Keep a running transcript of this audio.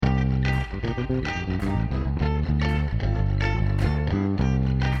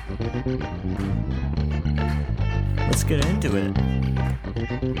Let's get into it.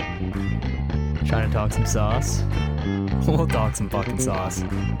 Trying to talk some sauce? We'll talk some fucking sauce.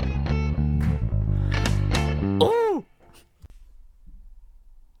 Ooh!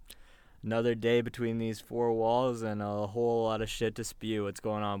 Another day between these four walls and a whole lot of shit to spew. What's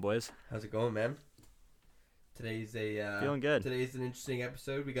going on, boys? How's it going, man? Today's feeling good. Today's an interesting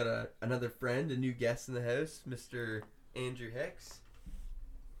episode. We got another friend, a new guest in the house, Mr. Andrew Hicks.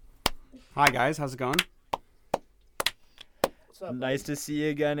 Hi guys, how's it going? What's up, Nice to see you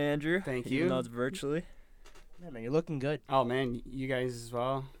again, Andrew. Thank Even you. though it's virtually. Yeah, man, you're looking good. Oh man, you guys as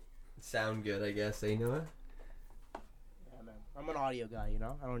well. Sound good, I guess, eh, Noah? Yeah, man. I'm an audio guy, you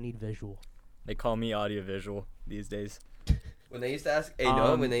know? I don't need visual. They call me audiovisual these days. When they used to ask,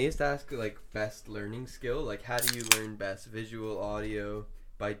 Noah, when they used to ask, like, best learning skill, like, how do you learn best visual, audio,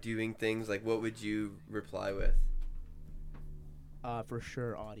 by doing things, like, what would you reply with? For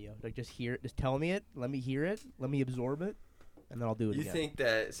sure, audio. Like, just hear it. Just tell me it. Let me hear it. Let me absorb it. And then I'll do it You again. think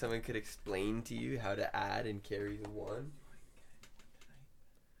that someone could explain to you how to add and carry the one?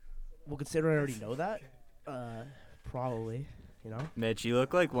 Well, considering I already know that, probably, you know? Mitch, you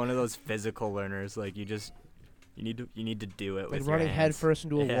look like one of those physical learners. Like you need to do it Like with running your head hands. first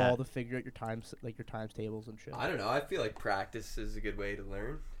into a Yeah. wall to figure out your times, like your times tables and shit. I don't know. I feel like practice is a good way to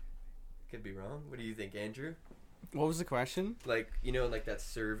learn. Could be wrong. What do you think, Andrew? What was the question? Like, you know, like that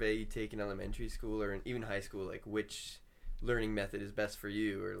survey you take in elementary school or even high school, like which learning method is best for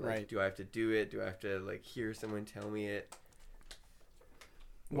you, or like, Right. do I have to do it? Do I have to like hear someone tell me it?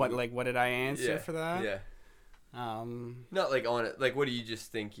 What did I answer for that? Yeah. Not like on it. Like, what do you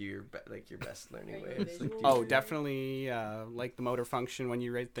just think your best learning way is? Like, Oh, definitely like the motor function when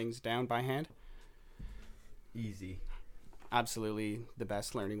you write things down by hand. easy. Absolutely the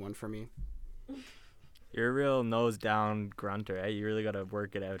best learning one for me. You're a real nose down grunter, eh? You really gotta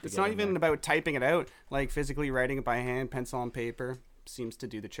work it out. It's not even about typing it out. Like physically writing it by hand, pencil on paper, seems to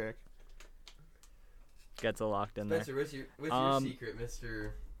do the trick. Gets it locked in there. Spencer, what's your secret,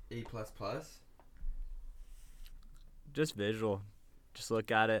 Mr. A++? Just visual. Just look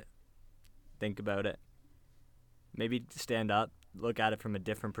at it. Think about it. Maybe stand up. Look at it from a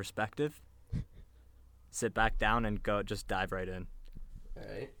different perspective. Sit back down and go. Just dive right in. All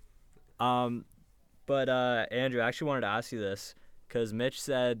right. But Andrew, I actually wanted to ask you this because Mitch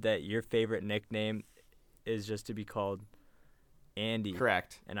said that your favorite nickname is just to be called Andy.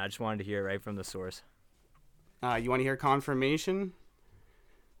 Correct. And I just wanted to hear it right from the source. You want to hear confirmation?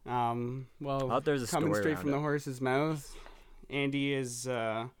 I thought there's a coming story straight around from it. the horse's mouth, Andy is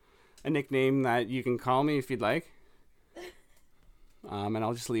a nickname that you can call me if you'd like. And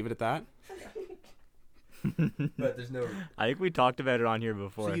I'll just leave it at that. But there's no. I think we talked about it on here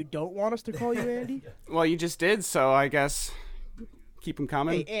before. So you don't want us to call you Andy? Well, you just did, so I guess keep them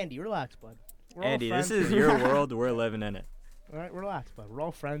coming. Hey, Andy, relax, bud. We're all Andy, friends this is here. your world. We're living in it. All right, relax, bud. We're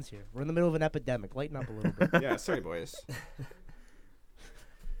all friends here. We're in the middle of an epidemic. Lighten up a little bit. Yeah, sorry, boys.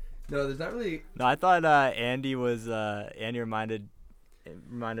 No, there's not really. No, I thought Andy was Andy reminded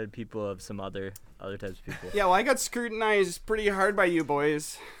people of some other types of people. Yeah, well, I got scrutinized pretty hard by you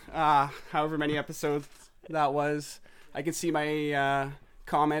boys. However many episodes that was. I can see my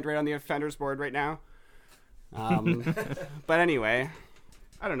comment right on the offenders board right now. But anyway,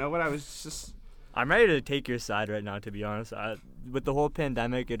 I don't know what I was just. I'm ready to take your side right now, to be honest. With the whole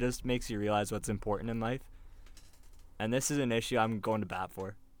pandemic, it just makes you realize what's important in life. And this is an issue I'm going to bat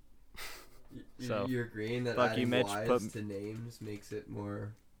for. So, You're agreeing that fuck you, adding Mitch, Y's to names makes it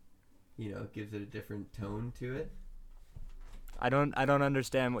more, gives it a different tone to it? I don't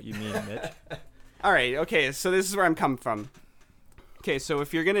understand what you mean, Mitch. All right, okay, so this is where I'm coming from. Okay, so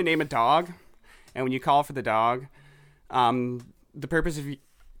if you're going to name a dog, and when you call for the dog, the purpose of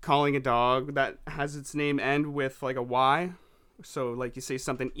calling a dog that has its name end with like a Y, so like you say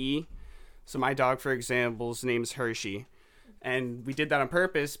something E. So my dog, for example's name's Hershey. And we did that on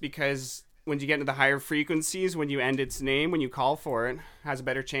purpose because when you get into the higher frequencies, when you end its name, when you call for it, has a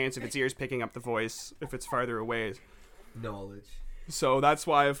better chance of its ears picking up the voice if it's farther away. Knowledge. So that's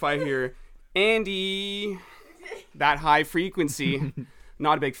why if I hear Andy, that high frequency,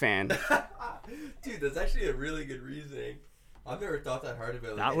 not a big fan. Dude, that's actually a really good reasoning. I've never thought that hard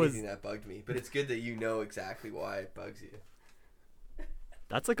about anything that bugged me, but it's good that you know exactly why it bugs you.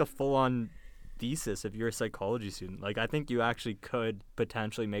 That's like a full-on thesis if you're a psychology student. Like, I think you actually could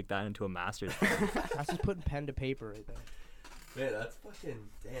potentially make that into a master's. That's just putting pen to paper right there. Man, that's fucking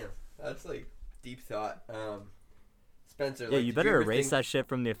damn. That's like deep thought. Spencer, Yeah, like, you did better ever erase think, that shit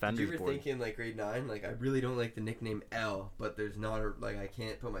from the Did you offenders ever board. think in like grade 9, like, I really don't like the nickname L, but there's not a, like, I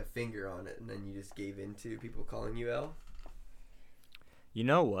can't put my finger on it, and then you just gave in to people calling you L? You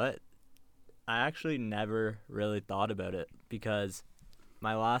know what? I actually never really thought about it because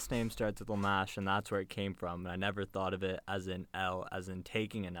my last name starts with Lamash, and that's where it came from. And I never thought of it as an L, as in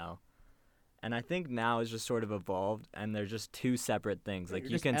taking an L. And I think now it's just sort of evolved, and they're just two separate things. Like, You're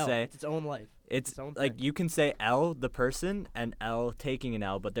you just can L. say It's its own life. it's own like thing. you can say L the person and L taking an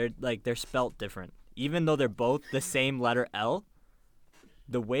L, but they're spelt different. Even though they're both the same letter L,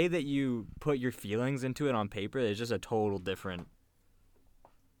 the way that you put your feelings into it on paper is just a total different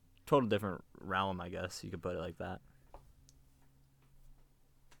realm, I guess you could put it like that.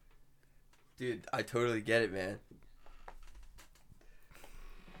 Dude, I totally get it, man.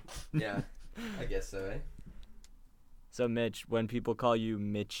 Yeah, I guess so, eh? So Mitch, when people call you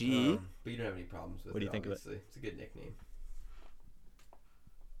Mitchie, But you don't have any problems with it, What do you think of it? obviously. It's a good nickname.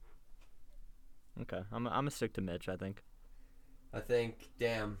 okay, I'm gonna stick to Mitch. I think. I think,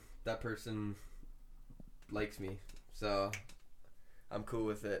 damn, that person likes me, so I'm cool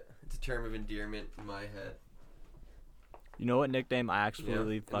with it. It's a term of endearment in my head. You know what nickname I You know?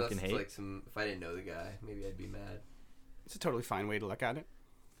 absolutely Unless fucking it's hate? like if I didn't know the guy, maybe I'd be mad. It's a totally fine way to look at it.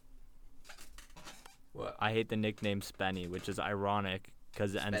 What? I hate the nickname Spenny, which is ironic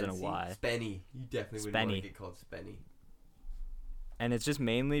because it ends in a Spency? Y. Spenny. You definitely wouldn't want Spenny. to get called Spenny. And it's just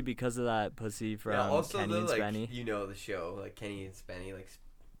mainly because of that pussy from Yeah, also Kenny the, and like, Spenny. you know the show, like Kenny and Spenny, like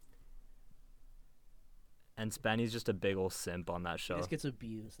And Spenny's just a big old simp on that He show. just gets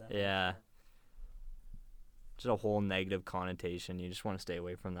abused. That Yeah. Just a whole negative connotation. You just want to stay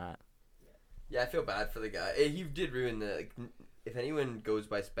away from that. yeah, I feel bad for the guy. He did ruin the. Like, if anyone goes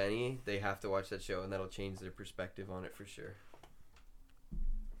by Spenny, they have to watch that show, and that'll change their perspective on it for sure.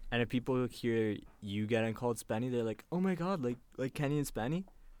 And if people hear you getting called Spenny, they're like, "Oh my god, like Kenny and Spenny?"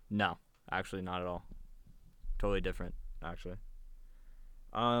 No, actually, not at all. Totally different, actually.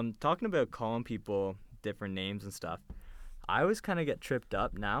 Talking about calling people different names and stuff, I always kind of get tripped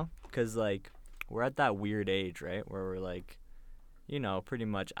up now because like we're at that weird age, right, where we're like, you know, pretty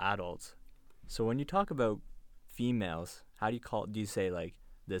much adults. So when you talk about females, how do you say like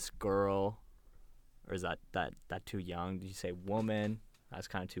this girl, or is that too young? Do you say woman? That's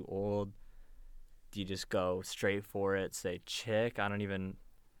kind of too old. Do you just go straight for it, say chick? I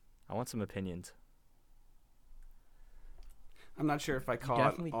want some opinions. I'm not sure if I caught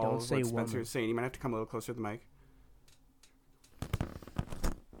definitely all don't of say what Spencer woman. was saying. You might have to come a little closer to the mic.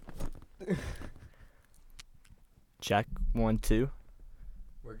 Check 1 2.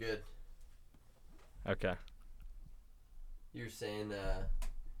 We're good. Okay. You're saying,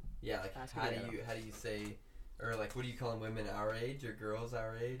 yeah, like Ask how again. do you say, or like what do you call them, women our age or girls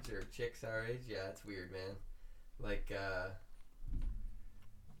our age or chicks our age? Yeah, it's weird, man. Like,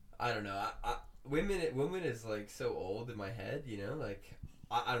 I don't know. Women is like so old in my head, you know. Like,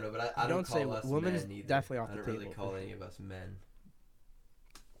 I don't know, but I don't say call us women's men either. definitely off I the don't really table, call for any sure. of us men.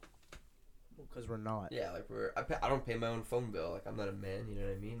 Because we're not. Yeah, like I don't pay my own phone bill. Like I'm not a man. You know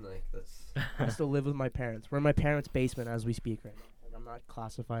what I mean? Like that's. I still live with my parents. We're in my parents' basement as we speak right now. Like, I'm not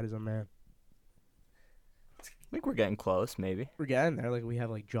classified as a man. I think we're getting close, maybe. We're getting there. Like we have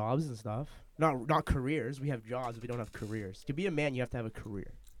like jobs and stuff. Not careers. We have jobs. We don't have careers. To be a man, you have to have a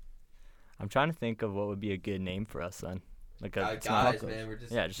career. I'm trying to think of what would be a good name for us then. Like a it's not- Guys, man, we're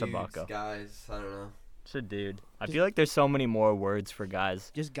just Yeah, just a dudes, bucko. guys. I don't know. just a dude. I Just- feel like there's so many more words for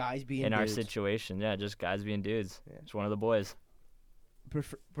guys Just guys being in our dudes. situation. Yeah, just guys being dudes. Yeah. It's one of the boys.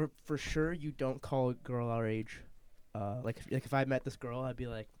 For sure, you don't call a girl our age. Like if I met this girl, I'd be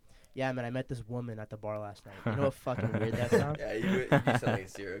like, yeah, man, I met this woman at the bar last night. You know how fucking weird that sounds? Yeah, you'd sound like a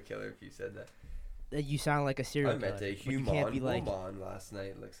serial killer if you said that. That you sound like a serial I met killer. a but you can't be like. woman last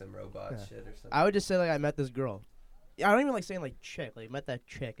night, like some robot Yeah. shit or something. I would just say like I met this girl. Yeah, I don't even like saying like chick. Like met that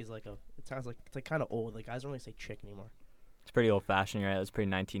chick is like it sounds like it's like kind of old. Like guys don't really say chick anymore. It's pretty old fashioned, right? It's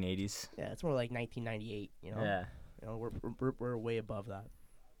pretty 1980s. Yeah, it's more like 1998. You know. Yeah. You know, we're way above that.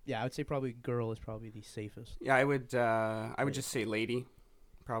 Yeah, I would say probably girl is probably the safest. Yeah, I would just say lady,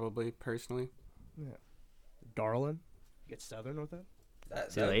 probably personally. Yeah. Darlin. Get southern with it.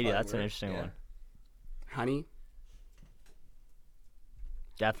 See, would lady, probably that's an work, interesting yeah. one. Honey.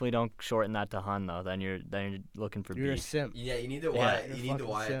 Definitely don't shorten that to hun though. Then you're looking for You're a beef. simp. Yeah, you need the Yeah. Y. You're You need the fucking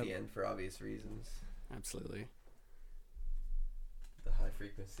Y at simp. the end for obvious reasons. Absolutely. The high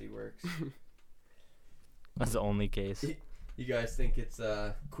frequency works. That's the only case. You guys think it's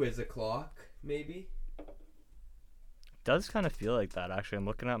quiz o'clock? Maybe. Does kind of feel like that actually. I'm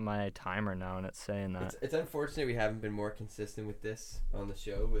looking at my timer now and it's saying that. It's unfortunate we haven't been more consistent with this on the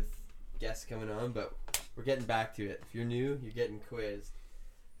show with guests coming on, but We're getting back to it. If you're new, you're getting quizzed.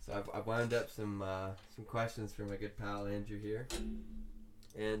 So I've wound up some questions for my good pal Andrew here,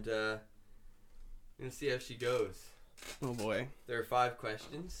 and I'm gonna see how she goes. Oh boy. There are 5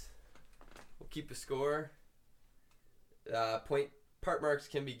 questions. We'll keep a score. Part marks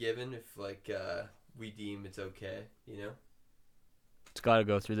can be given if we deem it's okay. You know. It's got to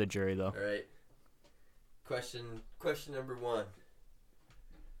go through the jury though. All right. Question number 1.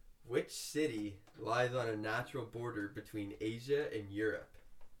 Which city lies on a natural border between Asia and Europe?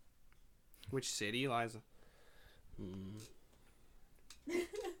 Which city, Liza?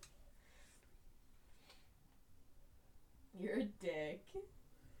 You're a dick.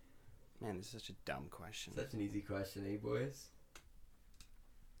 Man, this is such a dumb question. Such an easy question, eh, boys?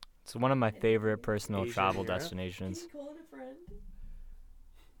 It's one of my favorite personal Asia, travel Europe? destinations. Can you call it a friend?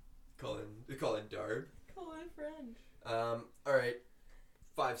 Call in Darb. Call it a friend. All right.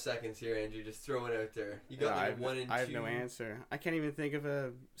 5 seconds here, Andrew. Just throw it out there. You got like a 1 and 2. I have no answer. I can't even think of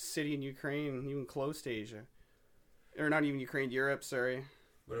a city in Ukraine, even close to Asia. Or not even Ukraine, Europe, sorry.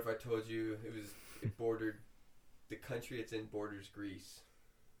 What if I told you it bordered, the country it's in borders Greece?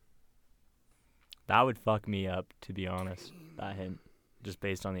 That would fuck me up, to be honest. That hint, just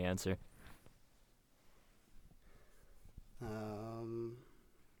based on the answer.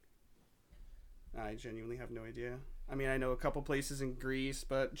 I genuinely have no idea. I mean, I know a couple places in Greece,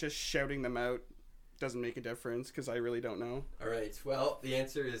 but just shouting them out doesn't make a difference because I really don't know. All right. Well, the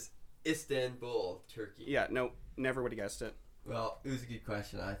answer is Istanbul, Turkey. Yeah, no, never would have guessed it. Well, it was a good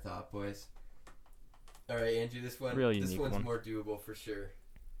question, I thought, boys. All right, Andrew, this one's one. more doable for sure.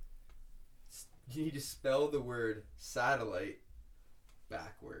 You need to spell the word satellite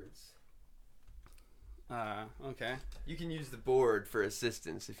backwards. Okay. You can use the board for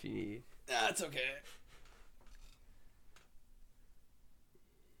assistance if you need. That's okay.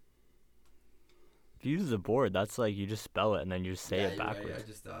 If you use the board, that's like you just spell it and then you just say Yeah, it you're right. backwards. I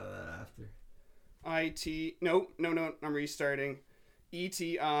just thought of that after. No, I'm restarting.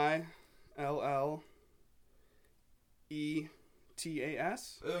 ETILLETAS.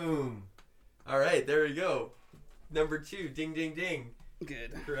 Boom. All right, there we go. Number 2, ding, ding, ding.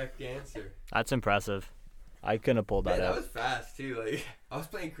 Good. Correct answer. That's impressive. I couldn't have pulled Man, that that out. was fast too. Like I was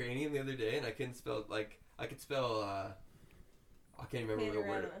playing Cranium the other day, and I couldn't spell I could spell I can't remember the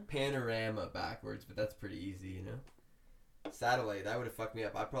word panorama backwards, but that's pretty easy, you know. Satellite, that would have fucked me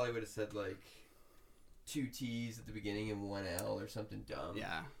up. I probably would have said like 2 T's at the beginning and 1 L or something dumb.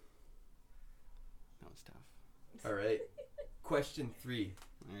 Yeah. That was tough. All right. Question 3.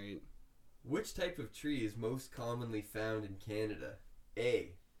 All right. Which type of tree is most commonly found in Canada?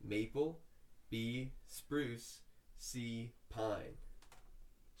 A. Maple. B. Spruce. C. Pine.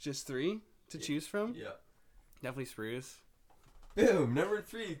 Just 3 to choose from? Yeah. Definitely spruce. Boom. Number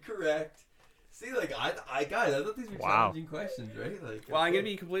 3. Correct. See, like, I thought these were challenging questions, right? Like, well, I'm going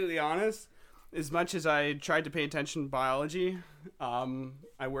to be completely honest. As much as I tried to pay attention to biology,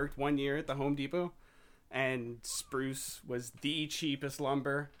 I worked 1 year at the Home Depot, and spruce was the cheapest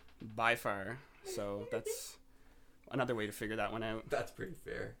lumber by far. So that's another way to figure that one out. That's pretty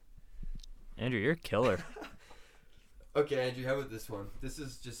fair. Andrew, you're a killer. Okay, Andrew, how about this one? This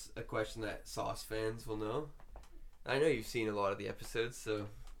is just a question that Sauce fans will know. I know you've seen a lot of the episodes, or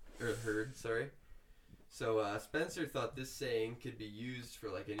heard, sorry. So Spencer thought this saying could be used for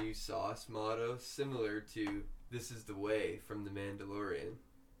like a new Sauce motto, similar to "This is the way" from The Mandalorian.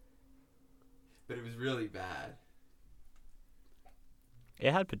 But it was really bad.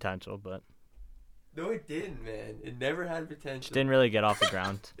 It had potential, but No, it didn't, man. It never had potential. just didn't really get off the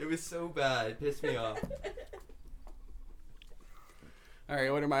ground. It was so bad. It pissed me off. All right,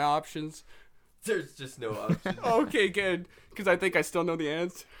 what are my options? There's just no option. Okay, good. Because I think I still know the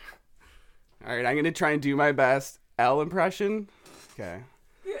answer. All right, I'm going to try and do my best L impression. Okay.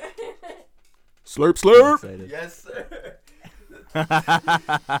 Slurp, slurp. Excited. Yes, sir.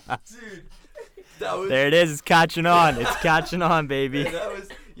 Dude, that was... There it is. It's catching on. It's catching on, baby. Man, that was...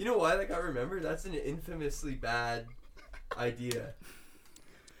 You know why that got remembered? That's an infamously bad idea.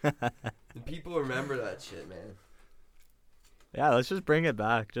 And people remember that shit, man. Yeah, let's just bring it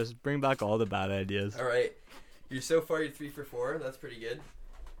back. Just bring back all the bad ideas. All right. You're 3 for 4. That's pretty good.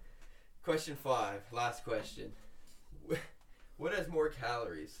 Question 5. Last question. What has more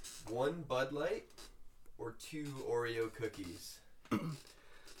calories? 1 Bud Light or 2 Oreo cookies?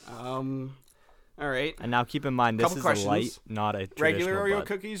 All right. And now keep in mind, this Couple is questions. a light, not a traditional Regular Oreo Bud.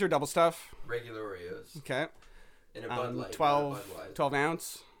 cookies or double stuff? Regular Oreos. Okay. And a Bud Light. 12 not a Bud Light. 12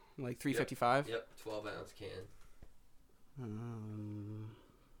 ounce, like 355. Yep, 12 ounce can.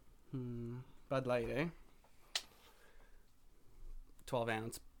 Bud Light, eh? 12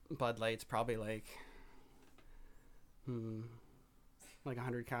 ounce Bud Light's probably like like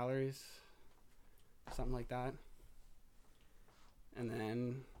 100 calories, something like that. And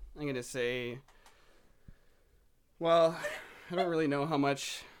then I'm going to say, well, I don't really know how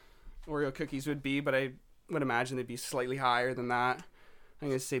much Oreo cookies would be, but I would imagine they'd be slightly higher than that. I'm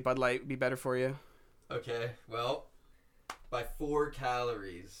going to say Bud Light would be better for you. Okay, well, by 4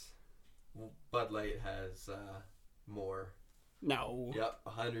 calories, Bud Light has more. No. Yep,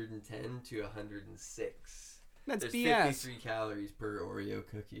 110 to 106. That's There's BS. 53 calories per Oreo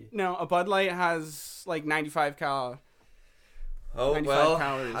cookie. No, a Bud Light has like 95 calories. Oh 95 well,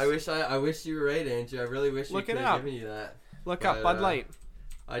 calories. I wish you were right, Andrew. I really wish Look we it could have up. given you that. Look But, up Bud Light.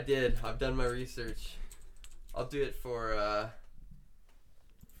 I did. I've done my research. I'll do it for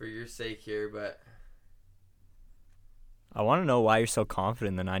your sake here, but I want to know why you're so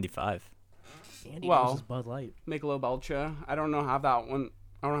confident in the 95. Andy Well- knows his Bud Light. Michelob Ultra. I don't have that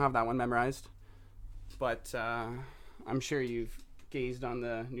one memorized, but I'm sure you've gazed on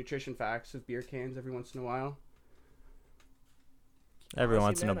the nutrition facts of beer cans every once in a while. Every Honestly,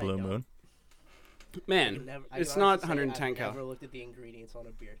 once in a man, I blue don't. moon. Man, I it's can not honestly say 110 I've cal. never looked at the ingredients on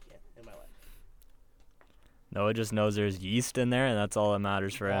a beer can in my life. Noah just knows there's yeast in there, and that's all that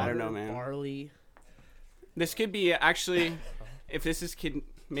matters for I him. don't know, man. Barley. This could be actually, if this is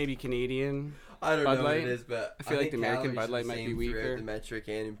maybe Canadian. I don't Bud know what Light? it is. But I feel like think the American calories Bud are Light the might be same weaker. throughout the metric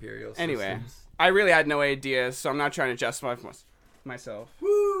and imperial Anyway. systems. I really had no idea, so I'm not trying to justify myself.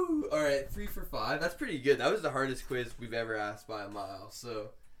 Woo! All right, 3 for 5. That's pretty good. That was the hardest quiz we've ever asked by a mile. So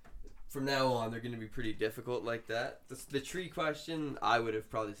from now on, they're going to be pretty difficult like that. The tree question, I would have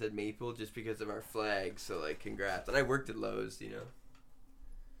probably said maple just because of our flag. So like, congrats. And I worked at Lowe's, you know.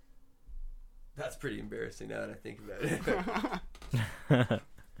 That's pretty embarrassing now that I think about it.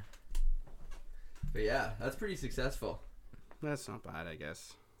 But yeah, that's pretty successful. That's not bad, I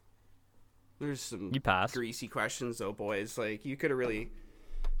guess. There's some You passed. greasy questions though, boys. Like you could have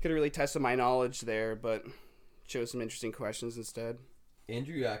really tested my knowledge there, but chose some interesting questions instead.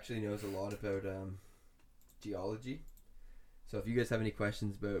 Andrew actually knows a lot about geology. So if you guys have any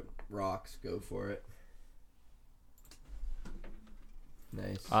questions about rocks, go for it.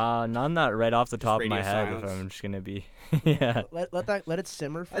 Nice. None that right off the top of my radio head. silence. If I'm just gonna be, yeah. Let it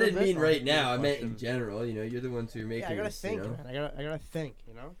simmer for I a didn't bit. mean I'll right give you a now. I meant in question. general. You know, you're the ones who are making Yeah, I gotta this. think, You know, man. I gotta think.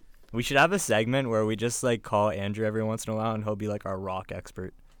 You know. We should have a segment where we just like call Andrew every once in a while, and he'll be like our rock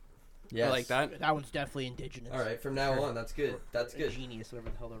expert. yes. I like that. That one's definitely indigenous. All right, from now on, that's good. That's A good. genius,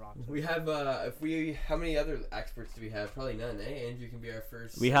 whatever the hell the rocks are. We have how many other experts do we have? Probably none, eh? Andrew can be our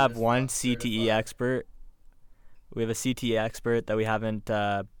first. We have certified- one CTE certified. expert. We have a CTE expert that we haven't,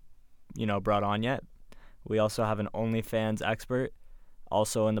 brought on yet. We also have an OnlyFans expert,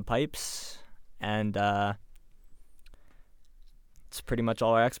 also in the pipes, and it's pretty much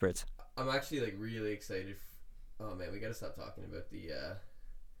all our experts. I'm actually like really excited. Oh man, we gotta stop talking about the. Yeah,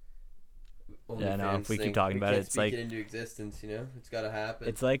 no, if OnlyFans we keep thing. talking about it, can't it's speak like- it into existence. You know, it's gotta happen.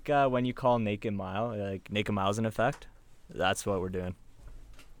 It's like when you call Naked Mile, like Naked Mile's in effect. That's what we're doing.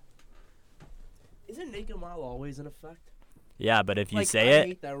 Isn't Naked Mile always in effect? Yeah, but if you Like, say I it,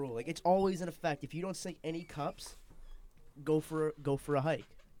 hate that rule. Like it's always in effect. If you don't sink any cups, go for a hike.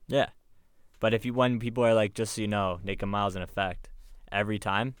 yeah. But if you when people are like, just so you know, Naked Mile's in effect, every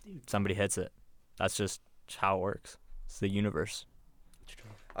time somebody hits it. That's just how it works. It's the universe.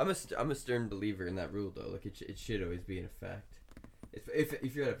 I'm a stern believer in that rule though. Like it should always be in effect.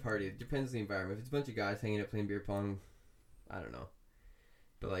 If you're at a party, it depends on the environment. If it's a bunch of guys hanging out playing beer pong, I don't know.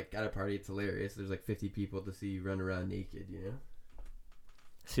 But like at a party, it's hilarious. There's like 50 people to see you run around naked. You know.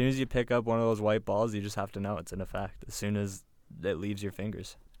 As soon as you pick up one of those white balls, you just have to know it's in effect. As soon as it leaves your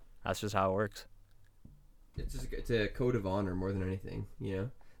fingers. That's just how it works. It's a code of honor more than anything. You know.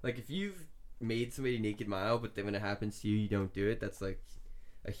 Like if you've made somebody Naked Mile, but then when it happens to you, you don't do it. That's like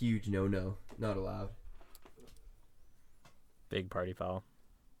a huge no-no. Not allowed. Big party foul.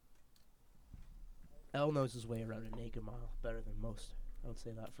 L knows his way around a Naked Mile better than most. I would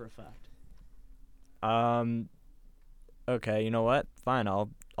say that for a fact. Okay, you know what? Fine, I'll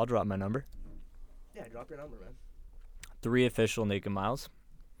drop my number. Yeah, drop your number, man. 3 official Naked Miles.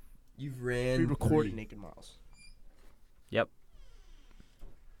 You've ran. Pre-recorded 3. Naked Miles.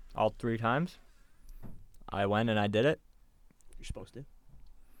 All 3 times. I went and I did it. You're supposed to.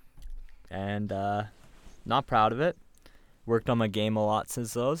 And not proud of it. Worked on my game a lot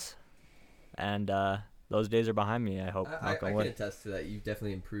since those. And those days are behind me, I hope. I Knock on can wood. attest to that. You've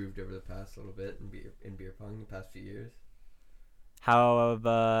definitely improved over the past little bit in beer pong the past few years. How have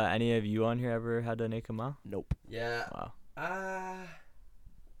any of you on here ever had a Naked Mile? Nope. Yeah. Wow.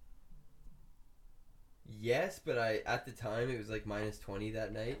 Yes, but at the time it was like -20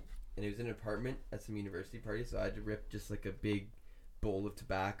 that night. and it was in an apartment at some university party, so I had to rip just like a big bowl of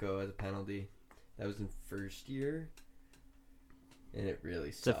tobacco as a penalty. That was in first year, and it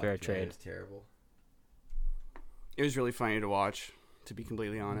really sucked. It's a fair man. trade. It was terrible. It was really funny to watch, to be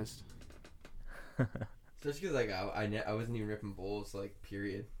completely honest. Especially because like I wasn't even ripping bowls like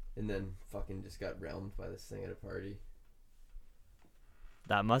period, and then fucking just got realmed by this thing at a party.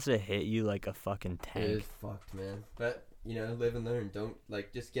 That must have hit you like a fucking It is tank. fucked, man. But you know, live and learn. Don't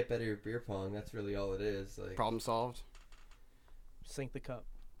like just get better at beer pong. That's really all it is. Like, Problem solved. Sink the cup.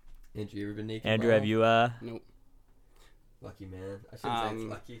 Andrew, you ever been naked? Andrew, mile? have you Nope. Lucky man. I shouldn't say it's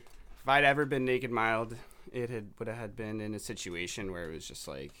lucky. If I'd ever been naked mild, would have had been in a situation where it was just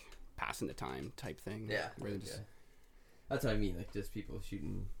like passing the time type thing. Yeah. Where they Okay. just, That's what I mean. Like just people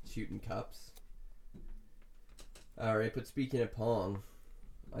shooting cups. All right, but speaking of pong,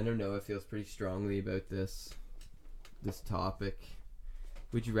 I know Noah feels pretty strongly about this topic.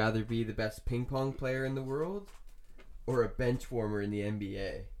 Would you rather be the best ping pong player in the world or a bench warmer in the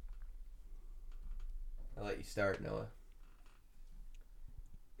NBA? I'll let you start, Noah.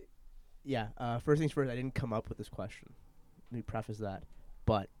 Yeah. First things first. I didn't come up with this question. Let me preface that.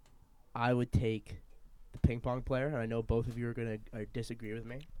 But I would take the ping pong player, and I know both of you are gonna disagree with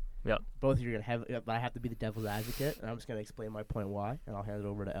me. Yep. Both of you are gonna have. But I have to be the devil's advocate, and I'm just gonna explain my point why, and I'll hand it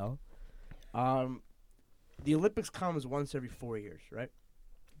over to L. The Olympics comes once every 4 years, right?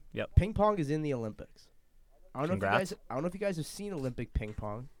 Yep. Ping pong is in the Olympics. I don't know Congrats. if you guys have seen Olympic ping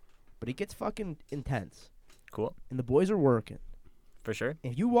pong, but it gets fucking intense, Cool. and the boys are working. For sure.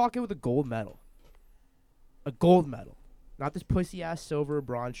 If you walk in with a gold medal, not this pussy ass silver or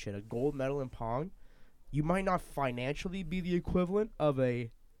bronze shit, a gold medal in pong, you might not financially be the equivalent of a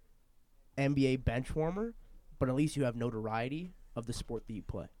NBA bench warmer, but at least you have notoriety of the sport that you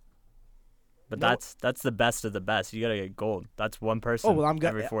play. But No- that's the best of the best. You gotta get gold. That's one person Oh well, I'm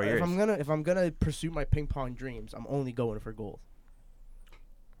gonna every 4 years. if I'm gonna pursue my ping pong dreams, I'm only going for gold.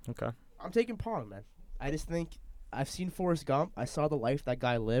 Okay. I'm taking pong, man. I just think I've seen Forrest Gump. I saw the life that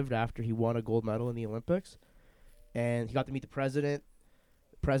guy lived after he won a gold medal in the Olympics, and he got to meet the president.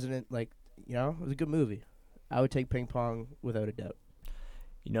 Like, you know, it was a good movie. I would take ping pong without a doubt.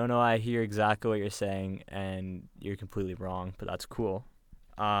 You know, I hear exactly what you're saying, and you're completely wrong, but that's cool.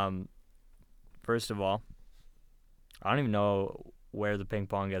 First of all, I don't even know where the ping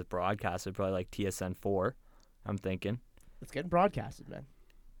pong gets broadcasted. Probably like TSN 4, I'm thinking. It's getting broadcasted, man.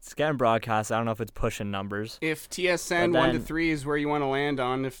 It's getting broadcast. I don't know if it's pushing numbers. if TSN But 1 to then- 3 is where you want to land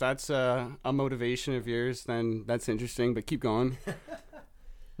on, if that's a motivation of yours, then that's interesting. But keep going.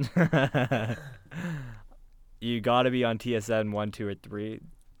 You got to be on TSN 1, 2, or 3.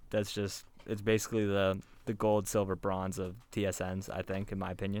 It's basically the gold, silver, bronze of TSNs, I think, in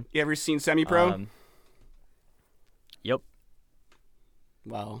my opinion. You ever seen semi-pro? Yep.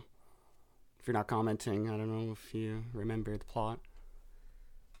 Well, if you're not commenting, I don't know if you remember the plot.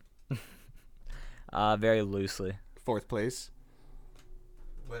 Very loosely. 4th place.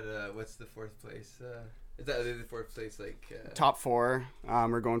 What's the fourth place? Is that the fourth place like? Top 4.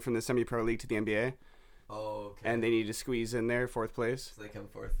 We're going from the semi-pro league to the NBA. Oh, okay. And they need to squeeze in there 4th place. So they come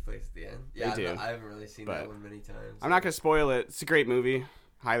fourth place at the end. Yeah, do. I haven't really seen But that one many times. I'm not going to spoil it. It's a great movie.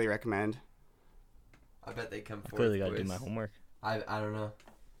 Highly recommend. I bet they come I fourth. clearly got to do boys. my homework. I don't know.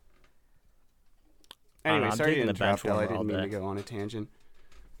 Anyway, I'm sorry to taking the bench interrupt, Al. I warmer all didn't mean day. to go on a tangent.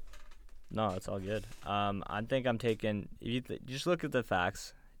 No, it's all good. I think I'm taking. If you just look at the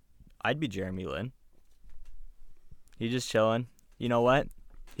facts, I'd be Jeremy Lin. He's just chilling. You know what?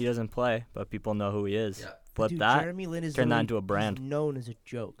 He doesn't play, but people know who he is. Yeah. Flip Dude, that. Jeremy Lin is turn that literally- into a brand. He's known as a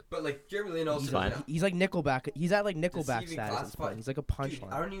joke. But like Jeremy Lin also. He's, fine. he's like Nickelback. He's at like Does Nickelback he even status. At this classify- point. He's like a Dude, I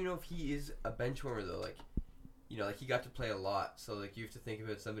punchline. don't even know if he is a bench warmer though. Like, you know, like he got to play a lot, so like you have to think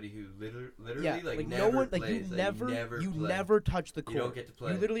about somebody who literally Yeah, like no never one, like plays. you play. never touch the court. You don't get to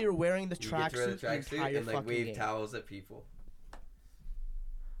play. You literally are wearing the You get to wear the tracksuit the tracksuit entire and like fucking wave game. towels at people.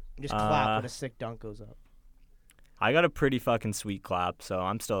 And just clap when a sick dunk goes up. I got a pretty fucking sweet clap, so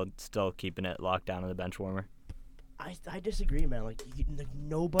I'm still keeping it locked down in the bench warmer. I disagree, man. Like,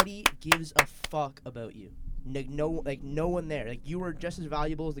 nobody gives a fuck about you. No one there. Like, you were just as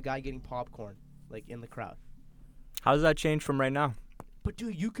valuable as the guy getting popcorn, like in the crowd. How does that change from right now? But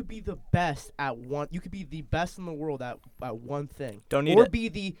dude, you could be the best at one. You could be the best in the world at one thing. Don't need or it. be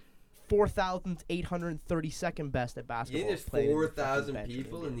the 4,832nd best at You basketball. think there's playing in the fucking 4,000 bench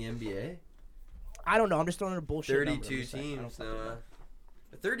people in in the the NBA? I don't know. I'm just throwing a bullshit. number. I'm 32 just saying. I don't teams, fucking know. Noah.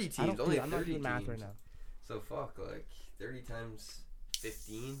 30 I teams, don't only do, I'm 30 not doing math teams. right now. So fuck, like 30 times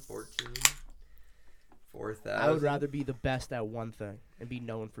 15, 14, 4,000. I would rather be the best at one thing and be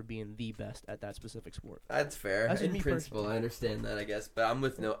known for being the best at that specific sport. That's fair. That's just In me principle, personally. I understand that, I guess. But I'm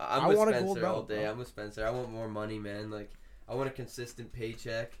with I with want a gold Spencer all medal, day. bro. I'm with Spencer. I want more money, man. Like, I want a consistent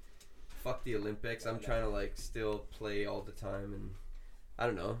paycheck. Fuck the Olympics. I'm trying to, like, still play all the time. And I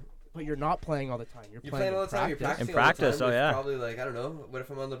don't know. But you're not playing all the time. You're Playing all the time. You're practicing In practice, all the time. oh, yeah. Probably, like, I don't know. What if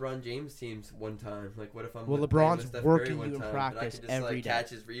I'm on LeBron James' teams one time? Like, what if I'm Well, playing LeBron's with Steph working Curry you one in time, practice and I can just, every like, day. catch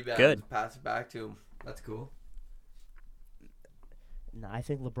his rebounds, Good. pass it back to him. That's cool. Nah, I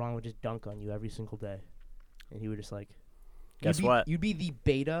think LeBron would just dunk on you every single day, and he would just like. Guess you'd be, what? You'd be the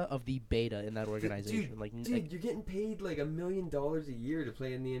beta of the beta in that organization. Dude, you're getting paid like $1 million a year to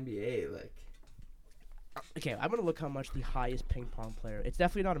play in the NBA. Like, okay, I'm gonna look how much the highest ping pong player. It's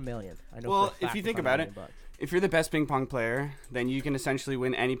definitely not $1 million. I know. Well, for a if fact you it's think not about $1 it, million bucks. If you're the best ping pong player, then you can essentially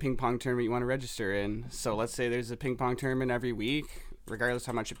win any ping pong tournament you want to register in. So let's say there's a ping pong tournament every week, regardless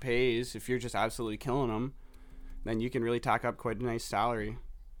how much it pays. If you're just absolutely killing them, then you can really tack up quite a nice salary.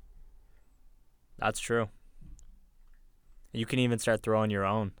 That's true. You can even start throwing your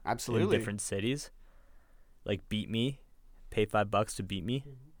own Absolutely. in different cities. Like, beat me, pay $5 to beat me.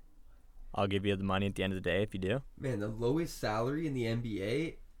 I'll give you the money at the end of the day if you do. man, the lowest salary in the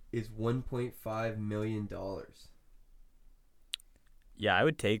NBA is $1.5 million. Yeah, I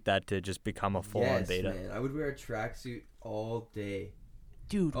would take that to just become a full-on Yes, beta. man. I would wear a tracksuit all day.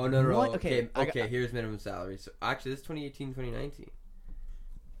 Dude. Oh, no. what? Okay, I got- here's minimum salary. So, actually, this is 2018, 2019.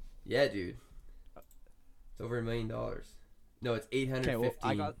 Yeah, dude. It's over $1 million. No, it's 815.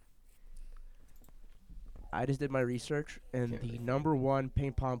 Okay, well, I just did my research, and Can't the wait. number one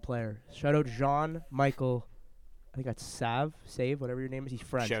ping pong player, shout out Jean-Michel, I think that's Save, whatever your name is. He's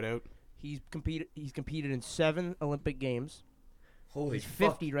French. Shout out. He's competed in 7 Olympic Games. Holy He's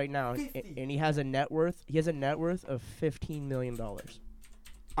 50 fuck. right now, 50. and he has a net worth. He has a net worth of $15 million.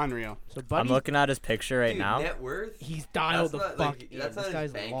 Unreal. So, buddy, I'm looking at his picture right Dude, now. net worth? he's dialed the That's not, fuck like, in. that's This not his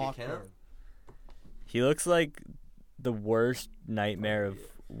guy's bank locked account. in. He looks like the worst nightmare of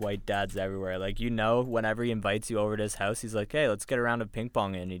white dads everywhere. Like, whenever he invites you over to his house, he's like, hey, let's get a round of ping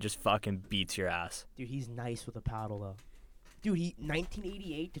pong in. He just fucking beats your ass. Dude, he's nice with a paddle though. Dude,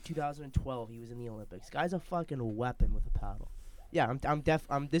 1988 to 2012, he was in the Olympics. Guy's a fucking weapon with a paddle. Yeah,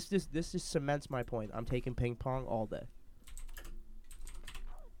 this just cements my point. I'm taking ping pong all day.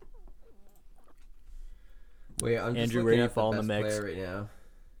 Wait, I'm just Andrew, looking where you at fall the in best the mix? player right now.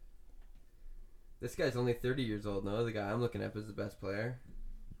 This guy's only 30 years old. No, the guy I'm looking up is the best player.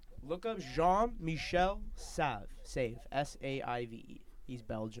 Look up Jean-Michel Save, S-A-I-V-E. He's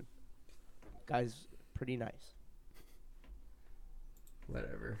Belgian. Guy's pretty nice.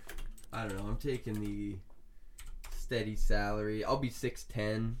 Whatever. I don't know. I'm taking the steady salary. I'll be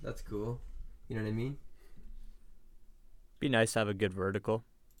 6'10". That's cool. You know what I mean? Be nice to have a good vertical.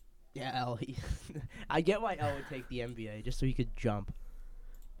 Yeah, L. I get why L would take the NBA just so he could jump,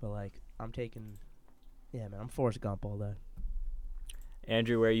 but like I'm taking, yeah, man, I'm Forrest Gump all day.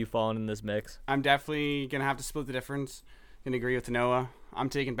 Andrew, where are you falling in this mix? I'm definitely going to have to split the difference. Going to agree with Noah. I'm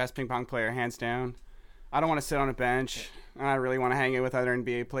taking best ping pong player, hands down. I don't want to sit on a bench. I really want to hang out with other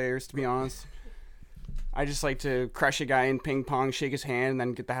NBA players, to be honest. I just like to crush a guy in ping pong, shake his hand, and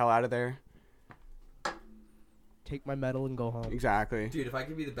then get the hell out of there. Take my medal and go home. Exactly. Dude, if I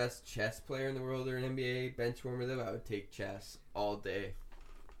could be the best chess player in the world or an NBA bench warmer, though, I would take chess all day.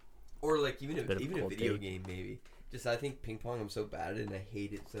 Or like even Bit of a cold video take. game, maybe. Just I think ping pong, I'm so bad at it, and I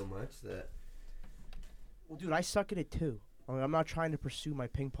hate it so much that. Well, dude, I suck at it too. I mean, I'm not trying to pursue my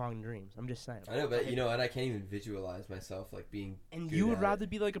ping pong dreams. I'm just saying. I know, but you know what? I can't even visualize myself like being. And good you would at rather it.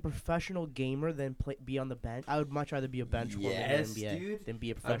 be like a professional gamer than be on the bench. I would much rather be a bench warmer Yes, in the NBA dude. than be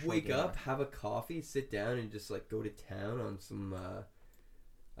a I'd professional wake gamer. up, have a coffee, sit down, and just like go to town on some.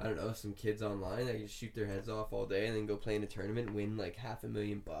 I don't know, some kids online that just shoot their heads off all day and then go play in a tournament and win like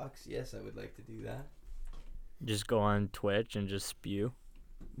 $500,000. Yes, I would like to do that. Just go on Twitch and just spew.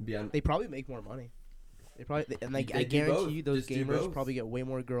 Be on. They probably make more money. They probably and like They I do guarantee both. you, those Just do gamers both. probably get way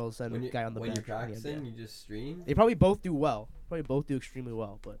more girls than the guy on the when bench. you're in the practicing, NBA. you just stream. They probably both do well. Probably both do extremely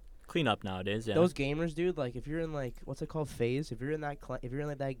well. But Clean up nowadays, yeah. those gamers, dude, like if you're in like what's it called, phase? If you're in that, if you're in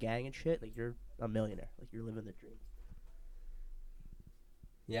like that gang and shit, like you're a millionaire. Like you're living the dream.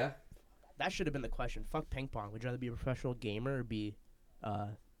 Yeah. That should have been the question. Fuck ping pong. Would you rather be a professional gamer or be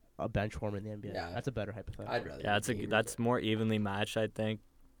a bench warmer in the NBA? Yeah. That's a better hypothetical. I'd rather. Yeah, be gamer, that's more evenly matched, I think.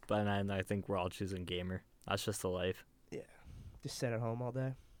 But I think we're all choosing gamer. That's just the life. Just sit at home all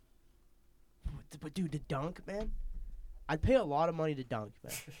day. But dude, to dunk, man, I'd pay a lot of money to dunk,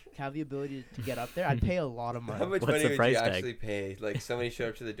 man. To have the ability to get up there, I'd pay a lot of How money. much What's money the would price you tag? actually pay? Like somebody showed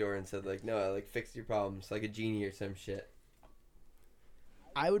up to the door and said like, no, I like fixed your problems, like a genie or some shit.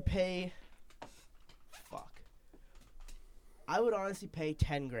 I would pay I would honestly pay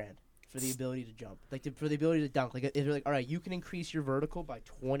 10 grand for the ability to jump, like for the ability to dunk. Like if you're like, all right, you can increase your vertical by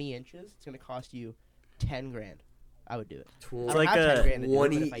 20 inches. It's gonna cost you 10 grand. I would do it. I don't like have 10 a grand to do it, but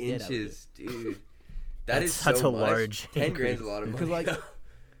 20 if I did, I would do it. inches, dude. That's so such a much. large 10 grand's a increase. lot of money. Because like,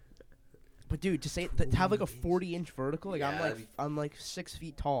 but dude, to have like a 40-inch vertical, like Yeah, I'm like 6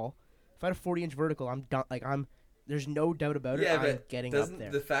 feet tall. If I had a 40-inch vertical, I'm done. Like there's no doubt about it. yeah, I'm but getting up doesn't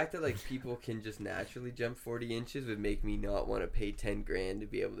there. the fact that like people can just naturally jump 40 inches would make me not want to pay 10 grand to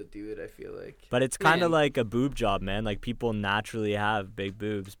be able to do it, I feel like. But it's kind of Man. like a boob job, man. Like people naturally have big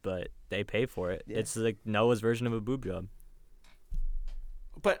boobs, but they pay for it. Yeah. It's like Noah's version of a boob job.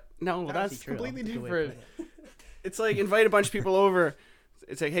 But no, Honestly that's true. completely That's a good way of different. putting it. It's like invite a bunch of people over.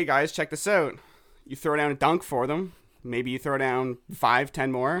 It's like, hey guys, check this out. You throw down a dunk for them. Maybe you throw down 5,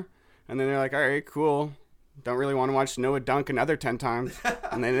 10 more, and then they're like, all right, cool. Don't really want to watch Noah dunk another 10 times,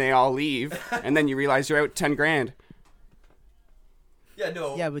 and then they all leave, and then you realize you're out 10 grand. Yeah,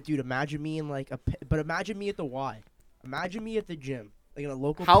 no. Yeah, but dude, imagine me in like but imagine me at the Y. Imagine me at the gym, like in a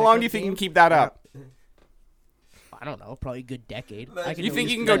local. How long do you pickup think you game. can keep that up? I don't know, probably a good decade. Imagine You at think least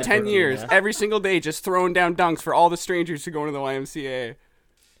you can do go that 10 for- years yeah. every single day just throwing down dunks for all the strangers who go into the YMCA?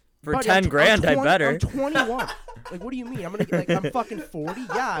 For Buddy, 10 grand, I better. I'm 21. Like, what do you mean? I'm gonna get, like, I'm fucking 40.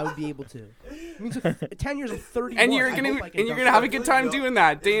 Yeah, I would be able to. It means 10 years, I'm 31. And you're I gonna hope I can dunk have a it. good time doing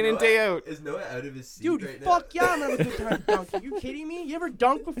that day in and day out. Is Noah out of his seat Dude, right fuck now? yeah, I'm gonna have a good time dunking. You kidding me? You ever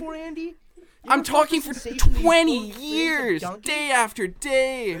dunked before, Andy? You I'm ever felt talking the for sensation of 20 going crazy years, dunking? day after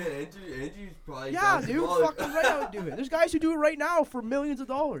day. Man, Andrew's probably Yeah, dunking dude, all- fucking right, I would do it. There's guys who do it right now for millions of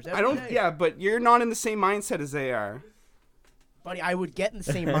dollars. I don't. day. Yeah, but you're not in the same mindset as they are. Buddy, I would get in the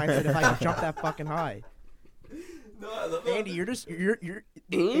same mindset if I could jump that fucking high. No, I love how- Andy, you're it's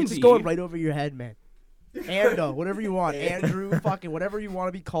Andy? just going right over your head, man. Ando, whatever you want. Andrew, fucking whatever you want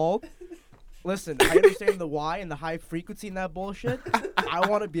to be called. Listen, I understand the why and the high frequency in that bullshit. I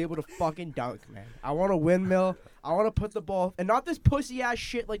want to be able to fucking dunk, man. I want to windmill. I want to put the ball, and not this pussy ass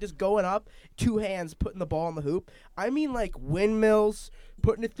shit like just going up, 2 hands putting the ball in the hoop. I mean like windmills,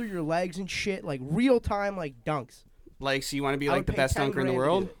 putting it through your legs and shit, like real time like dunks. Like, so you want to be I like would the pay best 10 dunker in the grand to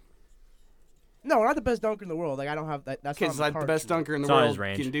do world? it. No, not the best dunker in the world. Like I don't have that. That's Because not on like the cards best for me. dunker in the It's not his world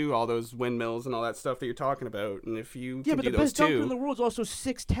range. can do all those windmills and all that stuff that you're talking about. And if you Yeah, can but do the those best dunker in the too, world is also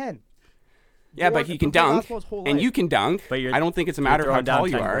 6'10". yeah, but he can dunk, and you can dunk. But you're- I don't think it's a You're matter of how throwing down tall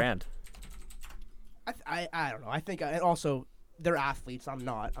you 10 are. grand. I don't know. I think and also they're athletes. I'm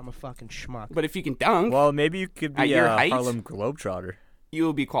not. I'm a fucking schmuck. But if you can dunk, Well, maybe you could At be your a height? Harlem Globetrotter. you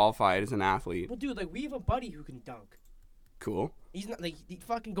will be qualified as an athlete. Well, dude, like we have a buddy who can dunk. Cool. He's not like he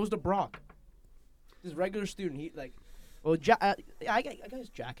fucking goes to Brock. This regular student. He like, well, I guess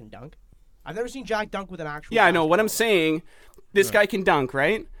Jack can dunk. I've never seen Jack dunk with an actual. Yeah, I know. What I'm basketball. saying, this guy can dunk,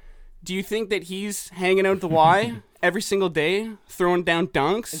 right? Do you think that he's hanging out at the Y every single day, throwing down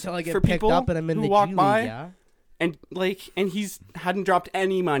dunks Until I get for picked people up and I'm in who the walk G by? League, yeah. And he's hadn't dropped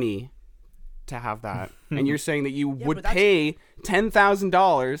any money to have that. And you're saying that you Yeah, would but that's- pay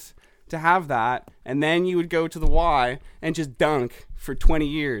 $10,000 to have that, and then you would go to the Y and just dunk for 20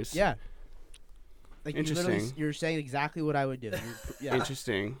 years. Yeah. Like Interesting. you're saying exactly what I would do. Yeah.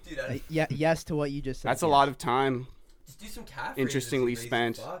 Interesting. Dude, Yeah. Yes to what you just said. That's a yeah. lot of time. just do some calf Interestingly raises, you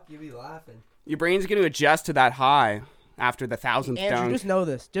lazy spent. Fuck, you'll be laughing. Your brain's going to adjust to that high after the 1,000th Andrew, dunk. just know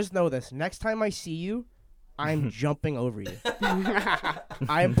this. Just know this. Next time I see you, I'm jumping over you.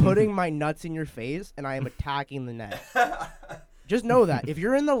 I am putting my nuts in your face and I am attacking the net. Just know that. If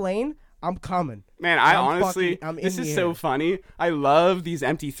you're in the lane, I'm coming. Man, I I'm honestly, fucking- I'm this in is the so air. funny. I love these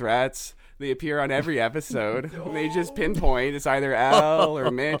empty threats. They appear on every episode. They just pinpoint. It's either L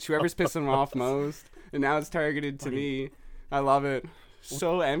or Mitch, whoever's pissing them off most. And now it's targeted to me. I love it.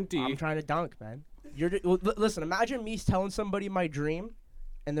 So empty. I'm trying to dunk, man. Listen, imagine me telling somebody my dream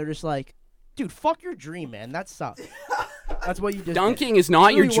and they're just like, dude, fuck your dream, man. That sucks. That's what you just did. Dunking is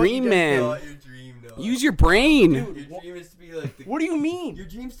not your Literally what you dream, just man. Not your dream, no. Use your brain. Your dream is to be like the. What do you mean? Your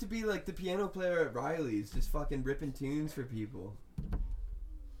dream's to be like the piano player at Riley's, just fucking ripping tunes for people.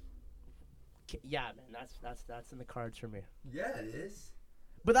 Yeah, man, that's in the cards for me. Yeah, it is.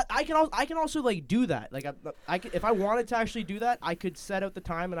 But I can also like do that. Like I could, if I wanted to actually do that, I could set out the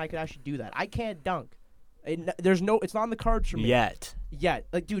time and I could actually do that. I can't dunk. It's not in the cards for me Yet. yet.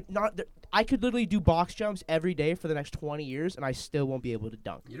 Like, dude, I could literally do box jumps every day for the next 20 years, and I still won't be able to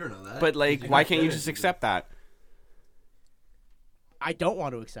dunk. You don't know that. But, like, You're why not can't you good just at it. accept that? I don't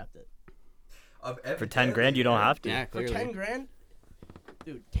want to accept it. For 10 grand, you don't have to. Yeah, For clearly. 10 grand,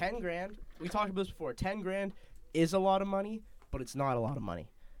 dude, 10 grand. We talked about this before. 10 grand is a lot of money, but it's not a lot of money.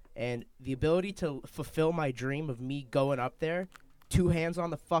 And the ability to fulfill my dream of me going up there, 2 hands on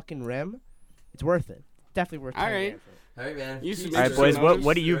the fucking rim, it's worth it. Definitely worth 10 All right. grand for it. All right, man. You Keep All right, boys, struggling,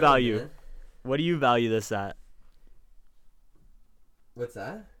 what do you struggling, value? man. What do you value this at? What's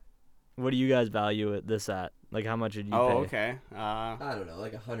that? What do you guys value this at? Like, how much did you Oh, pay? okay. I don't know,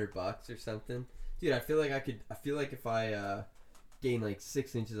 like $100 or something. Dude, I feel like if I gain like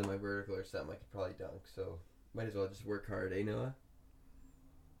 6 inches on my vertical or something, I could probably dunk. So might as well just work hard, eh, Noah?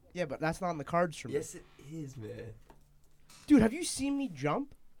 Yeah, but that's not on the cards for me. Yes, it is, man. Dude, have you seen me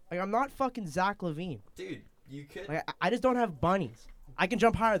jump? Like, I'm not fucking Zach Levine. Dude, you could. Like, I just don't have bunnies. I can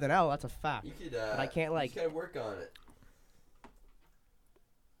jump higher than L. That's a fact. You could. But I can't, You like. just gotta work on it.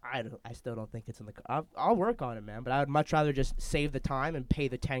 I still don't think it's in the. I'll work on it, man. But I would much rather just save the time and pay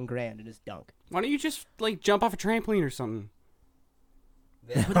the $10,000 and just dunk. Why don't you just like jump off a trampoline or something?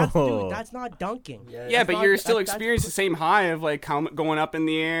 Yeah. But that's, Oh. dude, that's not dunking. Yeah, Yeah, but not- you're still that's experiencing the same high of like going up in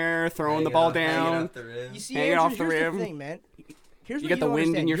the air, throwing the ball hanging down. off the rim. You see, Hanging Andrew, off the here's rim. the thing, man. Here's You what get the don't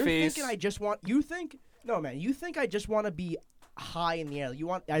wind in understand. your You're face. Thinking I just want. You think no, man. You think I just want to be high in the air.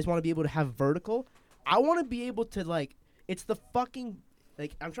 I just want to be able to have vertical. I want to be able to like. It's the fucking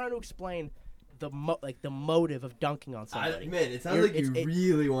like. I'm trying to explain the motive of dunking on somebody. Man, it sounds You're- like you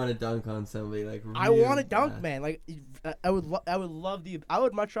really want to dunk on somebody. Like I really want to dunk, bad. man. Like I would love I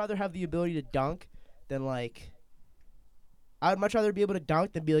would much rather have the ability to dunk than like. I would much rather be able to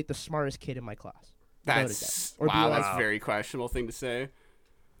dunk than be like the smartest kid in my class. Without a That's doubt. Or be wow. like- That's a very questionable thing to say.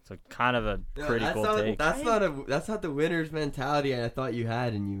 It's a kind of a No, pretty that's cool not, take. That's not the winner's mentality I thought you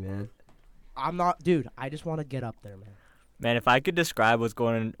had in you, man. I'm not, dude. I just want to get up there, man. Man, if I could describe what's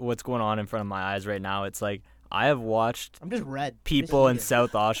going on in front of my eyes right now, it's like I have watched I'm just red. people in Just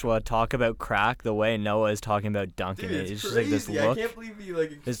South Oshawa talk about crack the way Noah is talking about dunking Dude, it. it's It's just crazy. like this I look. can't believe you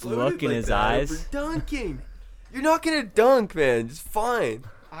like this exploded look in like his that eyes. over dunking. You're not gonna dunk, man. Just fine.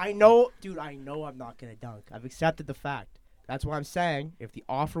 I know, dude. I know I'm not gonna dunk. I've accepted the fact. That's why I'm saying if the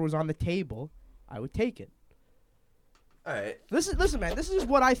offer was on the table, I would take it. All right. Listen, man. This is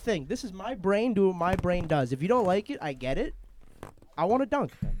what I think. This is my brain doing what my brain does. If you don't like it, I get it. I want to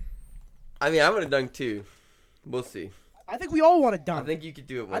dunk. Man. I mean, I'm gonna dunk too. We'll see. I think we all want to I dunk. think you could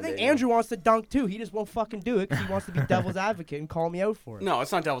do it one I think day. Andrew wants to dunk too. He just won't fucking do it because he wants to be devil's advocate and call me out for it. No,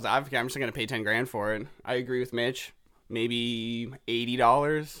 it's not devil's advocate. I'm just gonna pay $10,000 for it. I agree with Mitch. Maybe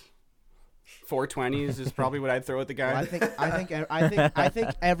 $80. 420s is probably what I'd throw at the guy. Well, I think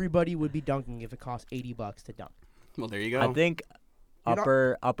everybody would be dunking if it cost $80 to dunk. Well, there you go. I think You're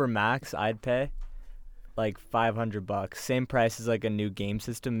not- upper max I'd pay like $500. Same price as like a new game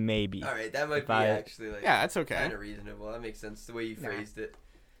system, maybe. All right, that might If be I- actually like Yeah, that's okay. kind of reasonable. That makes sense the way you Nah. phrased it.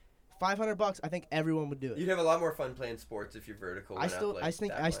 $500, I think everyone would do it. You'd have a lot more fun playing sports if you're vertical. I went still, up, like, I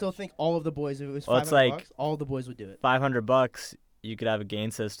think, that I still much. think all of the boys, if it was Well, $500, it's like- all the boys would do it. $500, you could have a game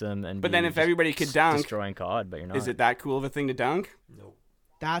system and. But be then if just everybody could dunk, destroying COD, but you're not. is it that cool of a thing to dunk? Nope.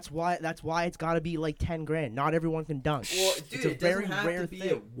 That's why it's got to be like $10,000. Not everyone can dunk. Well, it's dude, a it very doesn't have rare to be thing.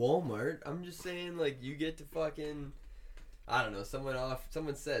 at Walmart. I'm just saying, like, you get to fucking, I don't know.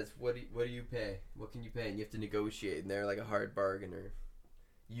 Someone says, "What do you pay? What can you pay?" And you have to negotiate, and they're like a hard bargainer.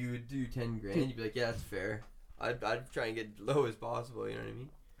 You would do $10,000. You'd be like, "Yeah, that's fair." I'd try and get low as possible. You know what I mean?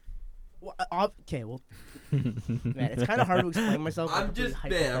 Well, okay, well, man, it's kind of hard to explain myself. in a I'm completely just,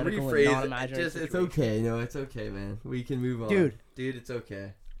 man, I'm hypothetical and rephrasing. non-imaginary It's situation. okay. No, it's okay, man. We can move on, Dude, it's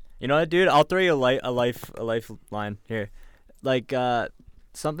okay. You know what, dude? I'll throw you a lifeline here. Like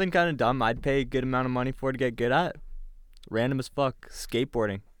something kind of dumb I'd pay a good amount of money for to get good at. Random as fuck.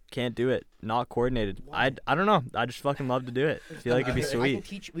 Skateboarding. Can't do it. Not coordinated. Why? I don't know. I just fucking love to do it. Feel like it'd be I I can sweet.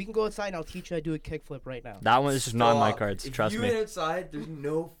 teach. We can go outside and I'll teach you how to do a kickflip right now. That one is just not on my Stop. cards. If Trust you me. went outside, there's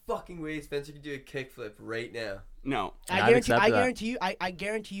no fucking way Spencer can do a kickflip right now. No. Yeah, I'd accept that. I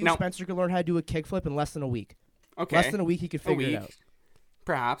guarantee you, No. Spencer could learn how to do a kickflip in less than a week. Okay. Less than a week, he could A figure week. it out.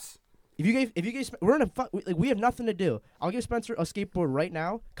 Perhaps. If you gave, we're in we have nothing to do. I'll give Spencer a skateboard right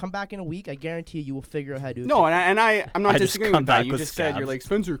now. Come back in a week. I guarantee you will figure out how to do it. No, I'm not I just disagreeing come with that. back You with just said you're scabs. like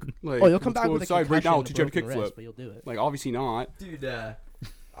Spencer. Like, Oh, you'll come let's back go with a outside concussion right now and to a teach you how to broken wrist, kickflip. but you'll do it. Like obviously not. Dude,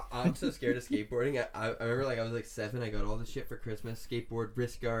 I'm so scared of skateboarding. I remember like I was like 7. I got all this shit for Christmas: skateboard,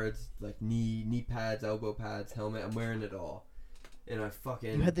 wrist guards, like knee pads, elbow pads, helmet. I'm wearing it all, and I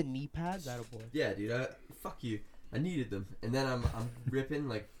fucking You had the knee pads, that boy. yeah, dude. Fuck you. I needed them, and then I'm ripping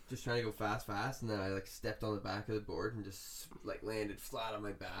like just trying to go fast, and then I like stepped on the back of the board and just like landed flat on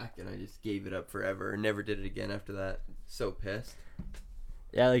my back, and I just gave it up forever and never did it again after that. So pissed.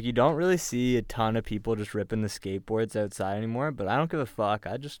 Yeah, like you don't really see a ton of people just ripping the skateboards outside anymore, but I don't give a fuck.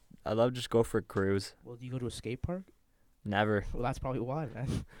 I love just go for a cruise. Well, do you go to a skate park? Never. Well, that's probably why,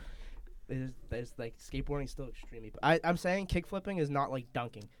 man. There's like skateboarding still extremely. I'm saying kickflipping is not like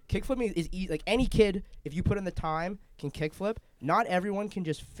dunking. Kickflipping is easy. Like any kid, if you put in the time, can kickflip. Not everyone can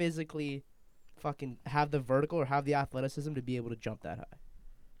just physically fucking have the vertical or have the athleticism to be able to jump that high.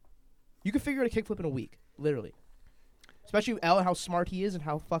 You can figure out a kickflip in a week, literally. Especially with Al and how smart he is and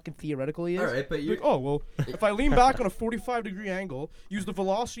how fucking theoretical he is. All right, but you. Like, oh, well, if I lean back on a 45-degree angle, use the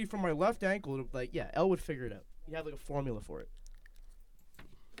velocity from my left ankle, L would figure it out. You have like a formula for it.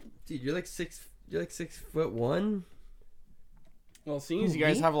 Dude, you're like 6'1". Well, seeing as Who, you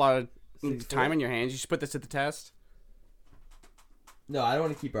guys me? have a lot of 6'4"? time on your hands, you should put this to the test. No, I don't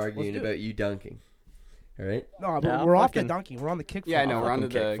want to keep arguing do it. about you dunking. All right. No, but Yeah, we're I'll off the fucking- dunking. We're on the kickflip. Yeah, I know. I'll We're on to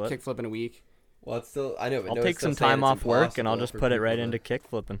fucking the kickflip. kickflip in a week. Well, it's still. I know, but I'll Noah's take still some saying time it's off work and I'll impossible just for put it people right to- into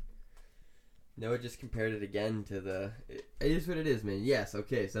kickflipping. Noah just compared it again to the. It is what it is, man. Yes,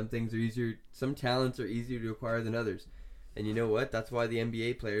 okay. Some things are easier. Some talents are easier to acquire than others, and you know what? That's why the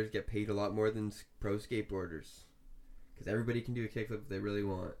NBA players get paid a lot more than pro skateboarders, because everybody can do a kickflip if they really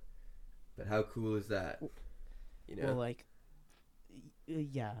want. But how cool is that? You know. Well, like,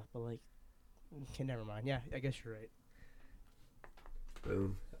 yeah, but like, okay, never mind. Yeah, I guess you're right.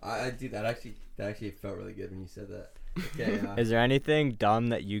 Boom. I do that. Actually felt really good when you said that. Okay. Is there anything dumb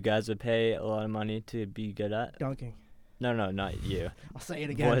that you guys would pay a lot of money to be good at? Dunking. No, not you. I'll say it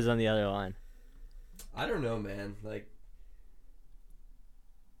again. Boys on the other line. I don't know, man. Like,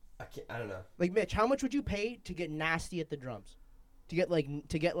 I don't know. Like Mitch, how much would you pay to get nasty at the drums? To get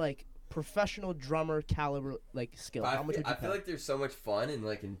like professional drummer caliber like skill. How much would you I pay? feel like there's so much fun in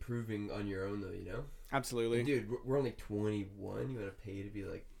like improving on your own, though. You know. Absolutely. Dude, we're only 21. You want to pay to be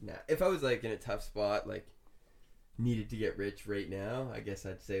like, nah. If I was like in a tough spot, like needed to get rich right now, I guess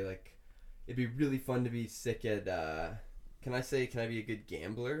I'd say like it'd be really fun to be sick at. Can I be a good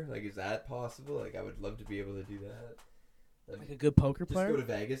gambler? Like, is that possible? Like, I would love to be able to do that. like a good poker Just player? go to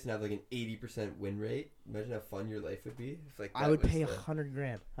Vegas and have like an 80% win rate. Imagine how fun your life would be. If like I that would was pay the-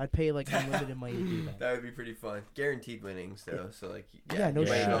 $100,000. I'd pay like unlimited money to do that. That would be pretty fun. Guaranteed winnings though. So like Yeah, no you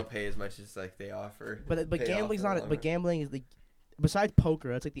might shit. not pay as much as like they offer. But Pay off gambling's in the not. long But run. gambling is like, besides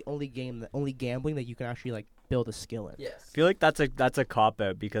poker, that's like the only gambling that you can actually like build a skill in. Yes. I feel like that's a cop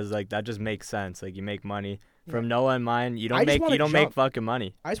out because like that just makes sense. Like you make money from Noah and mine. You I don't just make wanna make jump. fucking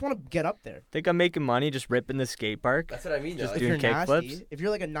money. I just want to get up there. Think I'm making money just ripping the skate park? That's what I mean. Just though. If doing you're nasty, kickflips? if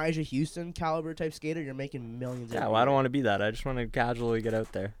you're like a Nigel Houston caliber type skater, you're making millions. Yeah, every well, I don't year. want to be that. I just want to casually get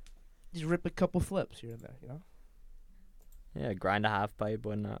out there. Just rip a couple flips here and there. You know. Yeah, grind a half pipe,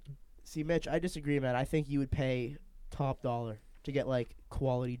 whatnot. See, Mitch, I disagree, man. I think you would pay top dollar to get like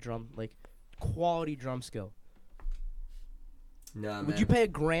quality drum skill. Nah, Would man. you pay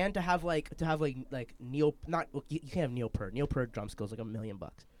 $1,000 to have like Neil? Not you can't have Neil Peart. Neil Peart drum skills like $1 million.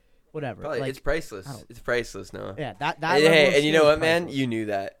 Whatever. Probably, like, it's priceless. I don't- It's priceless, Noah. yeah, that Hey, level of and you know skill is what, man? priceless. You knew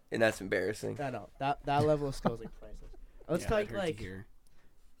that, and that's embarrassing. I know that level of skill is like priceless. Let's Yeah, take that hurt to like hear.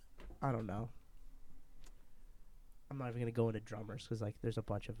 I don't know. I'm not even gonna go into drummers because like there's a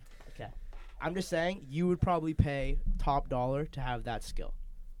bunch of okay. I'm just saying you would probably pay top dollar to have that skill.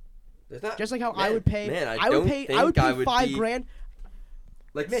 There's not Just like how I Man, would pay. man, I would don't pay think I would $5 be- grand.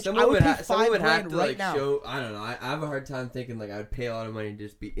 like Mitch, someone I would pay someone would have $5 to right like now. show. I don't know. I have a hard time thinking like I would pay a lot of money to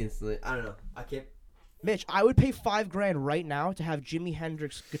just be instantly. I don't know. I can't. Mitch, I would pay $5 right now to have Jimi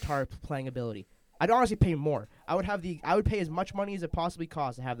Hendrix guitar playing ability. I'd honestly pay more. I would pay as much money as it possibly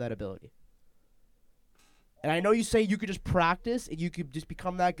costs to have that ability. And I know you say you could just practice and you could just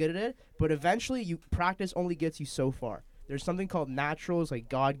become that good at it, but eventually you practice only gets you so far. There's something called natural, it's like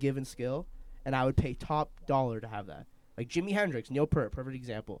God-given skill, and I would pay top dollar to have that. Like Jimi Hendrix, Neil Peart, perfect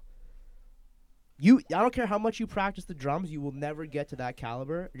example. I don't care how much you practice the drums, you will never get to that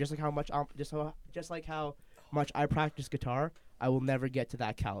caliber. Just like how much I practice guitar, I will never get to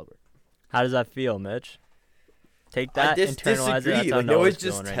that caliber. How does that feel, Mitch? Take I that, internalize it. disagree. That's how Like Noah's Noah's just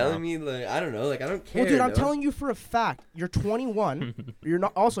feeling right telling now. me like I don't know. Like I don't care. Well, dude, I'm Noah. telling you for a fact. You're 21. You're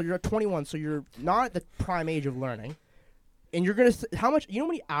not. Also, you're at 21, so you're not at the prime age of learning. And you're gonna. How much? You know how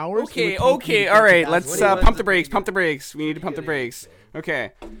many hours? it would take you Okay, to all get right. to Let's What do you want pump to the brakes. do? Pump the brakes. We need to pump the brakes.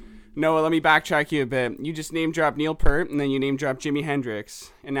 Okay. Noah, let me backtrack you a bit. You just name drop Neil Peart, and then you name drop Jimi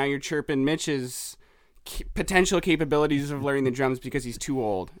Hendrix, and now you're chirping Mitch's potential capabilities of learning the drums because he's too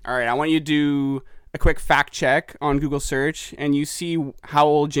old. All right, I want you to do a quick fact check on Google search, and you see how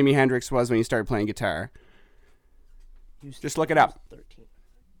old Jimi Hendrix was when he started playing guitar. Just look it up. 13.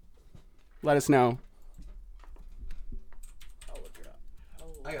 Let us know. I'll look it up.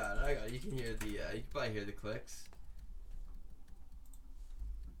 I got it. You can hear the. You can probably hear the clicks.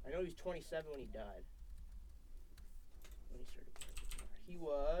 I know he was 27 when he died. When he started playing guitar, he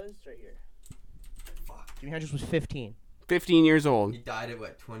was right here. Fuck. Jimi Hendrix was 15. 15 years old. He died at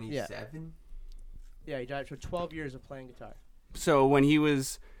what? 27. Yeah, he died for 12 years of playing guitar. So when he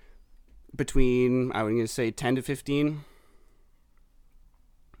was between, I was going to say 10 to 15,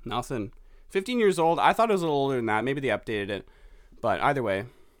 Nelson, 15 years old. I thought it was a little older than that. Maybe they updated it. But either way,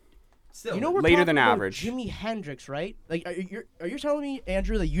 Still, You know we're Later talking than about average. Jimi Hendrix, right? Like, are you telling me,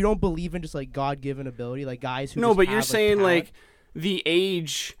 Andrew, that you don't believe in just like God-given ability, like guys who? no, just but have, you're saying talent? like the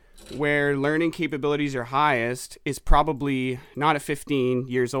age where learning capabilities are highest is probably not at 15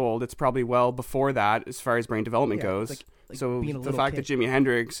 years old. It's probably well before that as far as brain development Yeah, goes. like So being a the little fact kid. that Jimi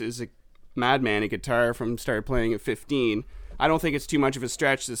Hendrix is a madman at guitar from started playing at 15, I don't think it's too much of a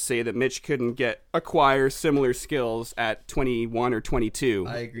stretch to say that Mitch couldn't acquire similar skills at 21 or 22.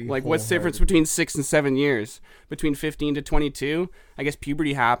 I agree. Like, what's the difference wholeheartedly. between 6 and 7 years? Between 15 to 22? I guess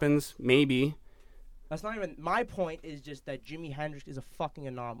puberty happens, maybe. That's not even my point. Is just that Jimi Hendrix is a fucking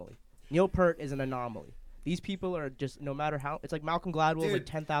anomaly. Neil Peart is an anomaly. These people are just, no matter how, it's like Malcolm Gladwell, Dude, like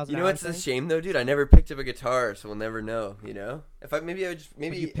 10,000 You know hours what's a thing. shame though, dude? I never picked up a guitar, so we'll never know. You know, if I maybe I would just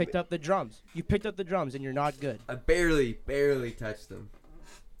But you picked up the drums. You picked up the drums, and you're not good. I barely touched them.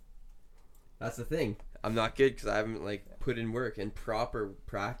 That's the thing. I'm not good because I haven't like put in work and proper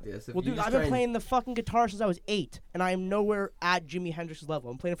practice. If Well, you dude, just I've try been and- playing the fucking guitar since I was 8, and I am nowhere at Jimi Hendrix's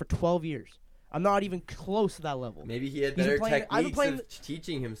level. I'm playing it for 12 years. I'm not even close to that level. Maybe he had He's been better playing- I've been techniques playing of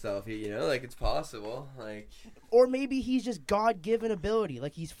teaching himself. You know, like it's possible. Like Or maybe he's just God-given ability.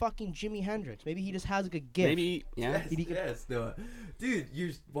 Like, he's fucking Jimi Hendrix. Maybe he just has like a gift. Maybe, yeah. yes, He could- yes, Noah. Dude,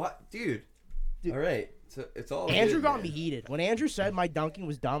 you're what? Dude. Dude. All right, so it's all. Andrew good, got man. me heated. When Andrew said my dunking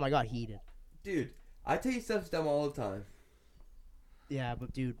was dumb, I got heated. Dude, I tell you stuff's dumb all the time. Yeah,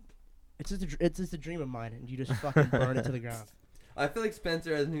 but dude, it's just a dream of mine, and you just fucking burn it to the ground. I feel like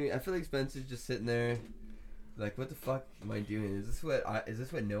Spencer has me. I feel like Spencer's just sitting there, like, what the fuck am I doing? Is this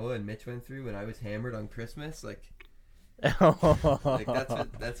what Noah and Mitch went through when I was hammered on Christmas? Like that's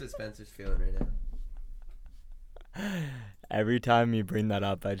what Spencer's feeling right now. Every time you bring that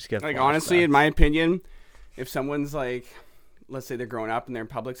up, I just get Like, honestly, flashbacks. in my opinion, if someone's like, let's say they're growing up and they're in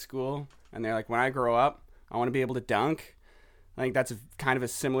public school and they're like, when I grow up, I want to be able to dunk. I think that's kind of a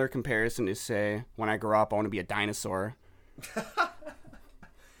similar comparison to say, when I grow up, I want to be a dinosaur.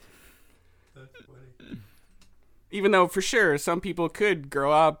 That's funny. Even though, for sure, some people could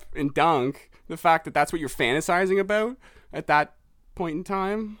grow up and dunk, the fact that that's what you're fantasizing about at that point in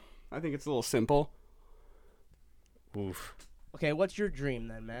time, I think it's a little simple. Oof. Okay, what's your dream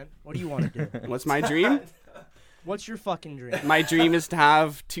then, man? What do you want to do? What's my dream? What's your fucking dream? My dream is to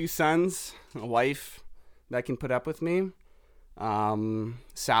have 2 sons, a wife that can put up with me,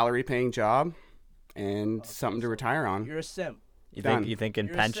 salary paying job, and something to retire on. You're a simp. You Done. think in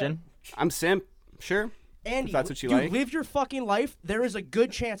You're a pension? I'm simp, sure. Andy, If that's what you dude, like. live your fucking life. There is a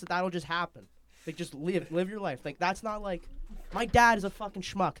good chance that that'll just happen. Like, just live your life. Like, that's not like, my dad is a fucking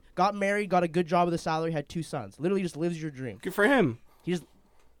schmuck. Got married, got a good job with a salary, had 2 sons. Literally just lives your dream. Good for him.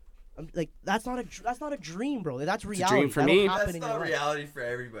 Like, that's not a dream, bro. That's a reality. dream for That'll me. happen That's in your not life. reality for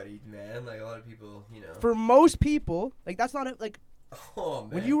everybody, man. Like a lot of people, you know. For most people, like, that's not like Oh man.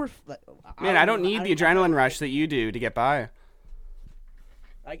 when you were like, Man, I don't need the adrenaline rush that you do to get by.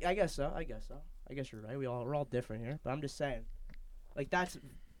 I guess so. I guess you're right. We're all different here, but I'm just saying, like, that's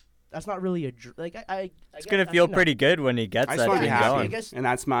not really a like I It's gonna feel pretty good when he gets I that just want to thing be happy, going. I guess- and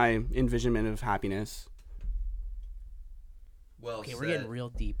that's my envisionment of happiness. Well Okay, said. we're getting real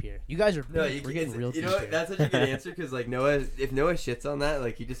deep here. You guys are. No, we're getting real you deep know what? here. That's such a good answer because like if Noah shits on that,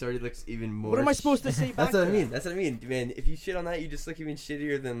 like he just already looks even more. What am I supposed to say back? That's what I to mean. that? That's what I mean, man. If you shit on that, you just look even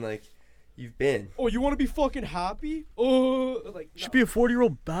shittier than like you've been. Oh, you want to be fucking happy? Oh, like Should be a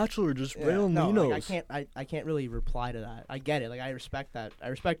 40-year-old bachelor just railing no, Ninos. like, I can't really reply to that. I get it. Like, I respect that. I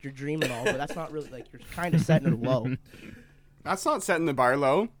respect your dream and all, but that's not really like you're kind of setting it low. That's not setting the bar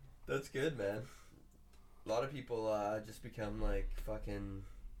low. That's good, man. A lot of people just become like fucking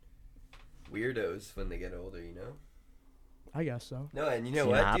weirdos when they get older, you know. I guess so. No, and you know Seen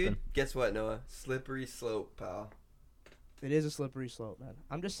what, it happen. dude? Guess what, Noah? Slippery slope, pal. It is a slippery slope, man.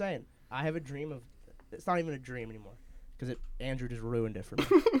 I'm just saying. I have a dream of. It's not even a dream anymore, because Andrew just ruined it for me.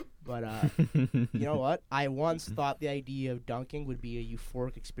 But you know what? I once thought the idea of dunking would be a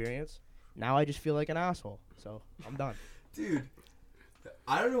euphoric experience. Now I just feel like an asshole. So I'm done. Dude,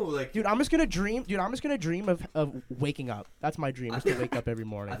 I don't know, like. Dude, I'm just gonna dream. Dude, I'm just gonna dream of waking up. That's my dream. Is to wake up every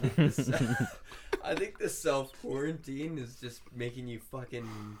morning. I think the self quarantine is just making you fucking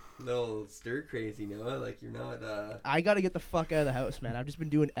little stir crazy, Noah. Like you're not. I gotta get the fuck out of the house, man. I've just been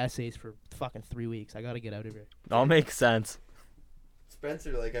doing essays for fucking 3 weeks. I gotta get out of here. All makes sense.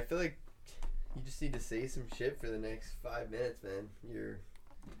 Spencer, like I feel like you just need to say some shit for the next 5 minutes, man.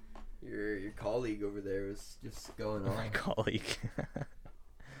 Your colleague over there was just going on. My colleague.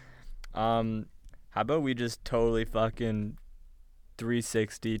 How about we just totally fucking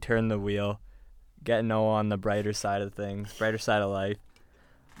 360, turn the wheel, get Noah on the brighter side of things, brighter side of life.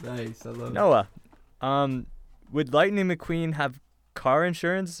 Nice, I love it. Noah, would Lightning McQueen have car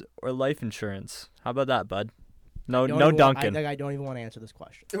insurance or life insurance? How about that, bud? No, no Duncan. I don't even want to answer this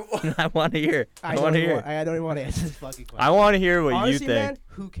question. I want to hear. I want to hear. I don't even want to answer this fucking question. I want to hear what Honestly, you think. man,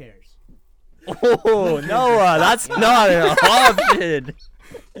 who cares? Oh, Noah, that's not an option.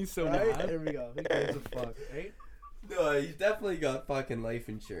 He's so Right? mad. There we go. Who gives a fuck, right? No, he's definitely got fucking life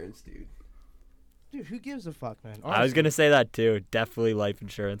insurance, dude. Dude, who gives a fuck, man? I was Honestly. gonna say that too. Definitely life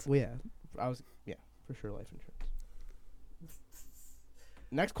insurance. Well, yeah, for sure, life insurance.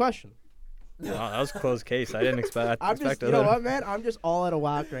 Next question. Wow, that was a close case. I didn't expect. I'm just, you know what, man? I'm just all out of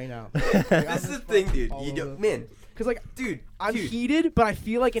whack right now. This is the thing, dude. You don't, man, Because, like, dude, I'm dude, heated, but I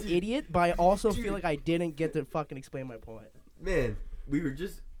feel like an idiot, but I also Dude. feel like I didn't get to fucking explain my point. man. We were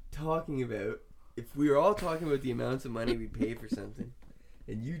just talking about if we were all talking about the amounts of money we pay for something,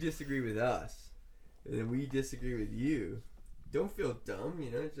 and you disagree with us, and then we disagree with you. Don't feel dumb, you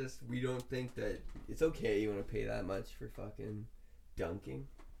know. It's just we don't think that it's okay. You want to pay that much for fucking dunking.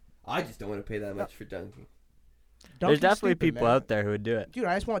 I just don't want to pay that much for dunking. There's Donkey's definitely stupid, people man. out there who would do it. Dude,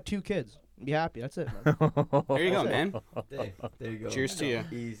 I just want 2 kids. Be happy. That's it, man. There you go, man. There you go. Cheers to you.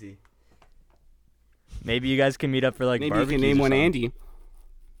 Easy. Maybe you guys can meet up for like Maybe you barbecues can name or one something. Andy.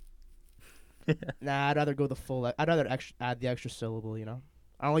 Nah, I'd rather go the full. I'd rather add the extra syllable. You know,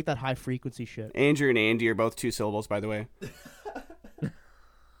 I don't like that high frequency shit. Andrew and Andy are both 2 syllables, by the way.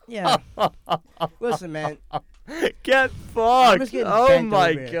 Yeah. Listen, man. Get I'm fucked. just getting Oh bent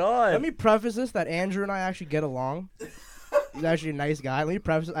my over here. god. Let me preface this that Andrew and I actually get along. He's actually a nice guy. Let me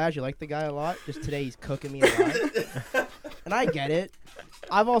preface it. I actually like the guy a lot. Just today he's cooking me a lot. And I get it.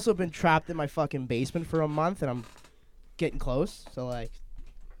 I've also been trapped in my fucking basement for a month and I'm getting close. So like,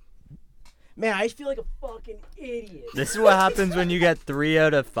 man, I just feel like a fucking idiot. This is what happens when you get 3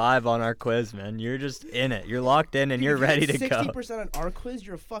 out of 5 on our quiz, man. You're just in it. You're locked in and Dude, you're if you ready get to go. 60% on our quiz,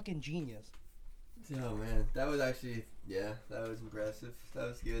 you're a fucking genius. Oh man, that was actually that was impressive. That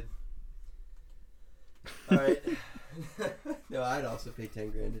was good. All right. No, I'd also pay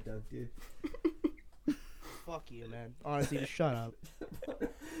 10 grand to dunk, dude. Fuck you, man. Honestly, just shut up.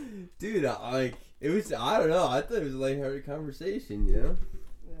 Dude, it was. I don't know. I thought it was a lighthearted conversation. You know.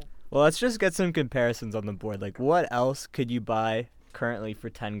 Well, let's just get some comparisons on the board. Like, what else could you buy currently for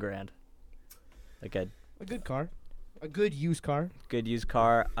 10 grand? Like a good car. A good used car. good used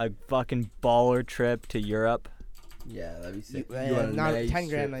car, a fucking baller trip to Europe. Yeah, that'd be sick. You- You want a not nice 10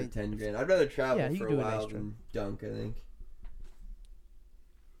 grand, trip like- for 10 grand. I'd rather travel Yeah, you for a can do a nice while trip. than dunk. I think.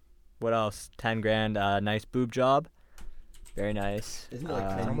 What else? 10 grand, nice boob job. Very nice. Isn't it like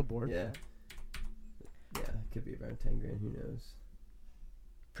 10? I'm on board. Yeah. Yeah, it could be around 10 grand. Who knows?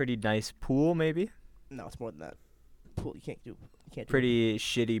 Pretty nice pool, maybe. No, it's more than that. Pool, you can't do. You can't do. Pretty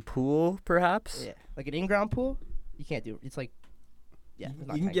shitty pool, perhaps. Yeah, like an in-ground pool, you can't do. It's like, yeah. You, it's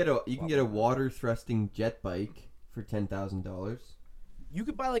not you can 10 get a grand. you can get a water thrusting jet bike for $10,000. You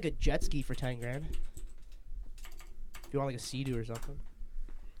could buy like a jet ski for 10 grand. If you want like a Sea-Doo or something.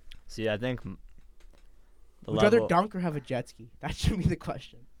 See, I think the Would you rather level dunk or have a jet ski? That should be the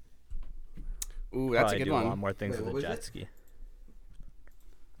question. Ooh, that's probably a good do a lot one. more things Wait, with what a was jet it? ski.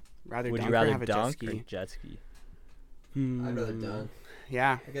 Rather Would dunk you or rather have a jet dunk ski? or jet ski? I'd rather dunk.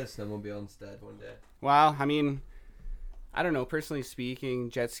 Yeah. I get a snowmobile instead one day. Well, I mean, I don't know. Personally speaking,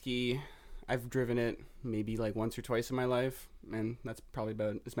 jet ski, I've driven it maybe like once or twice in my life, and that's probably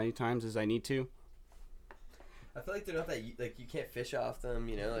about as many times as I need to. I feel like they're not that like you can't fish off them.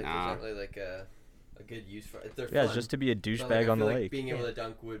 You know, like Nah. there's not really like a good use for it. They're Yeah, it's fun. just to be a But, like, douchebag I on the feel like lake. being able Yeah. to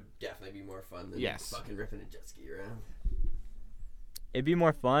dunk would definitely be more fun than Yes. fucking ripping a jet ski around. It'd be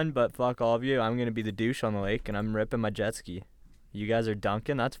more fun, but fuck all of you. I'm gonna be the douche on the lake, and I'm ripping my jet ski. You guys are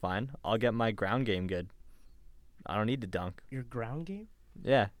dunking. That's fine. I'll get my ground game good. I don't need to dunk. Your ground game?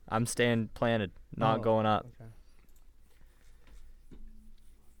 Yeah, I'm staying planted, not Oh, going up. Okay.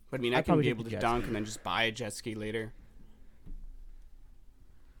 But I mean, I'd I can probably be take able the to jet dunk ski. and then just buy a jet ski later.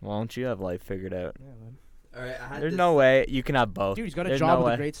 Why don't you have life figured out? Yeah, man. All right, I had There's this, no way you can have both. Dude, he's got a There's job no with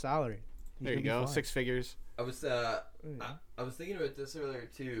way. a great salary. He's There you gonna be go, fine. 6 figures. I was Yeah. I was thinking about this earlier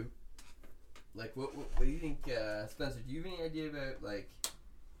too. Like, what do you think, Spencer? Do you have any idea about like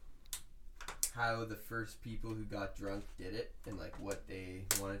how the first people who got drunk did it, and like what they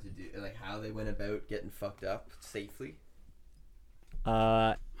wanted to do, and like how they went about getting fucked up safely?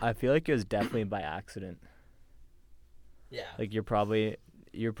 I feel like it was definitely by accident. Yeah. Like you're probably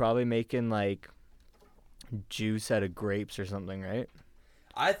making like juice out of grapes or something, right?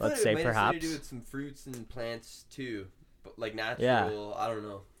 I thought let's it say might have something to do perhaps. with some fruits and plants too, but like natural. I don't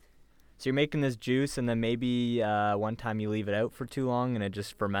know. So you're making this juice, and then maybe one time you leave it out for too long, and it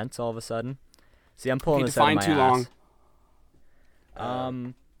just ferments all of a sudden. See, I'm pulling Okay, this out of define my too ass.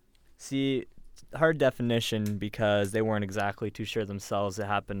 long. See, hard definition because they weren't exactly too sure themselves. It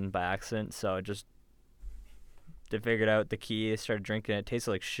happened by accident, so it just they figured out the key. They started drinking it. It tasted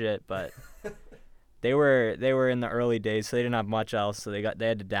like shit, but they were in the early days, so they didn't have much else. So they had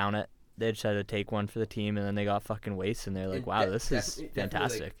to down it. They just had to take one for the team, and then they got fucking wasted. And they're like, And "Wow, this is definitely,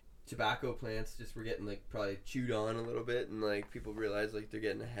 fantastic." like, tobacco plants just were getting like probably chewed on a little bit, and like people realize like they're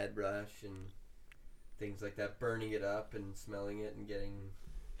getting a head rush and things like that, burning it up and smelling it and getting.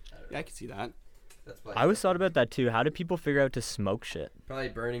 I don't know. Yeah, I can see that. That's I always thought about that too. How do people figure out to smoke shit? probably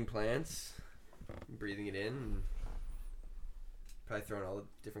burning plants, breathing it in, and probably throwing all the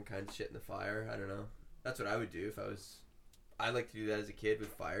different kinds of shit in the fire. I don't know. That's what I would do if I was. I like to do that as a kid with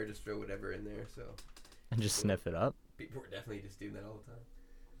fire. Just throw whatever in there. So And just sniff it up. people were definitely just doing that all the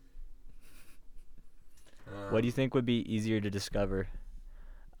time. What do you think would be easier to discover?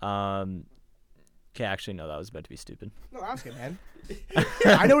 Okay, actually, no, that was about to be stupid. No, ask it, man.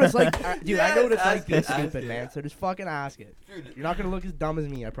 I know what it's like, dude. I know what it's Yes, like being ask it, stupid, man. So just fucking ask it. Dude, You're not gonna look as dumb as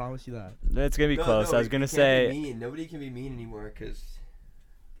me. I promise you that. It's gonna be close. I was you gonna can't say. be mean. Nobody can be mean anymore because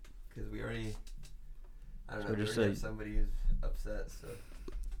we already. I don't So know. We just already have say- somebody who's upset. So.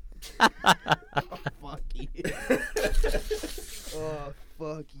 Oh, fuck you. Oh,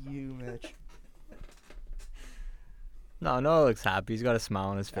 fuck you, Mitch. No, Noah looks happy. He's got a smile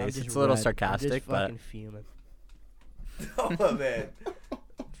on his I'm face. just It's a little red. I'm sarcastic, just but fucking fuming. Oh man,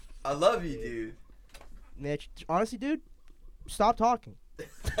 I love you, dude. Mitch, honestly, dude, stop talking.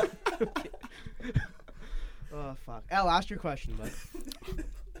 Oh, fuck. Al, ask your question,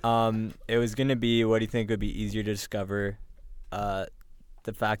 bud. it was gonna be, what do you think would be easier to discover,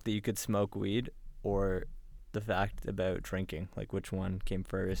 the fact that you could smoke weed or the fact about drinking? Like, which one came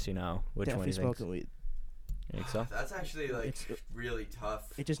first? Which one do Definitely you think? smoking weed. You think so? That's actually like It's- really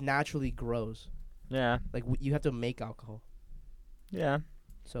tough. It just naturally grows. Yeah, Like, you have to make alcohol. yeah.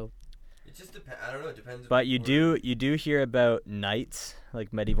 So, It just depends. I don't know. It depends. But you where- do hear about knights,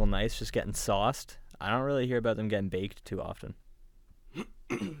 like medieval knights, just getting sauced. I don't really hear about them getting baked too often. I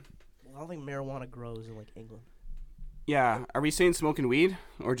don't think marijuana grows in, like, England. Yeah, are we saying smoking weed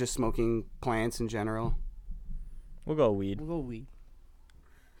or just smoking plants in general? We'll go weed. We'll go weed.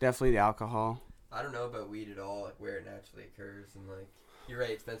 Definitely the alcohol. I don't know about weed at all, like where it naturally occurs, and like you're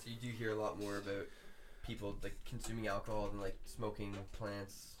right, Spencer. You do hear a lot more about people like consuming alcohol than like smoking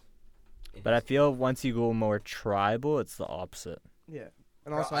plants. But I feel once you go more tribal, it's the opposite. Yeah.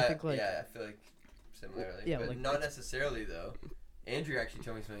 And also, I think, like, yeah, I feel like similarly. Yeah, but like, not it's- necessarily though. Andrew actually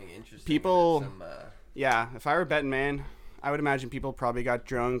told me something interesting. People- about some, Yeah, if I were a betting man, I would imagine people probably got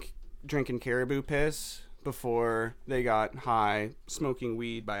drunk drinking caribou piss before they got high smoking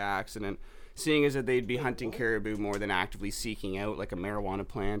weed by accident, seeing as that they'd be hunting caribou more than actively seeking out like a marijuana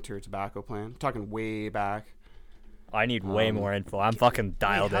plant or a tobacco plant. I'm talking way back. I need way more info. I'm fucking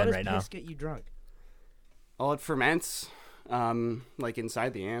dialed how in does right now. piss get you drunk? Well, it ferments, like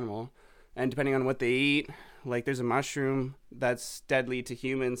inside the animal, and depending on what they eat, like there's a mushroom that's deadly to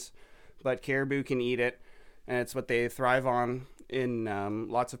humans, but caribou can eat it, and it's what they thrive on in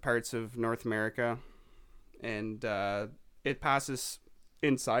lots of parts of North America, and it passes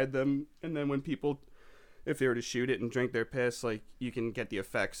inside them, and then when people, if they were to shoot it and drink their piss, like you can get the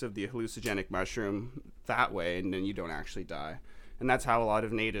effects of the hallucinogenic mushroom that way, and then you don't actually die. And that's how a lot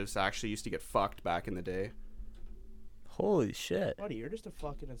of natives actually used to get fucked back in the day. Holy shit. Buddy, you're just a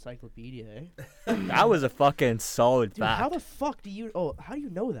fucking encyclopedia, eh? That was a fucking solid Dude, fact. how the fuck do you... Oh, how do you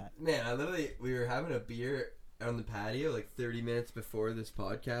know that? man, we were having a beer on the patio like 30 minutes before this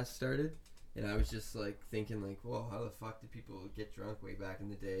podcast started, and I was just like thinking like, whoa, how the fuck did people get drunk way back in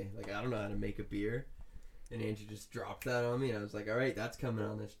the day? Like, I don't know how to make a beer. And Andrew just dropped that on me, and I was like, all right, that's coming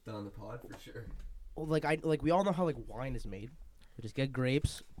on the pod for sure. Well, like we all know how, like, wine is made. You just get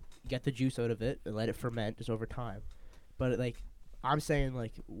grapes, get the juice out of it, and let it ferment just over time. But, like, I'm saying,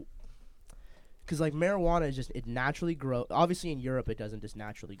 like... Because, like, marijuana is just... It naturally grows... Obviously, in Europe, it doesn't just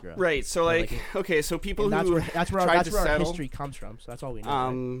naturally grow. Right. So But, like, like, okay, so people And who that's where tried to our settle, history comes from, so that's all we know.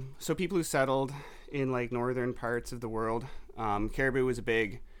 right? so people who settled in like northern parts of the world, caribou was a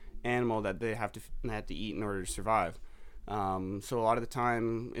big animal that they had to eat in order to survive. So a lot of the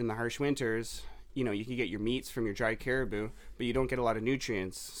time in the harsh winters, you know, you can get your meats from your dry caribou, but you don't get a lot of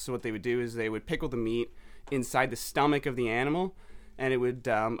nutrients. So what they would do is they would pickle the meat inside the stomach of the animal, and it would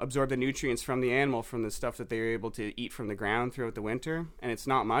absorb the nutrients from the animal from the stuff that they were able to eat from the ground throughout the winter. And it's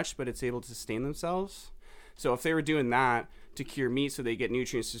not much, but it's able to sustain themselves. So if they were doing that to cure meat so they get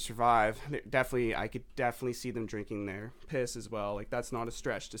nutrients to survive, I could definitely see them drinking their piss as well. Like, that's not a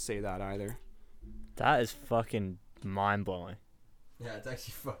stretch to say that either. That is fucking mind-blowing. Yeah, it's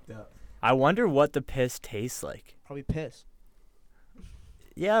actually fucked up. I wonder what the piss tastes like. Probably piss.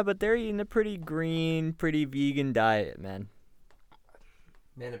 Yeah, but they're eating a pretty green, pretty vegan diet, man.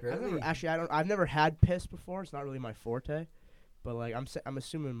 Man, apparently. I've never had piss before. It's not really my forte. But like I'm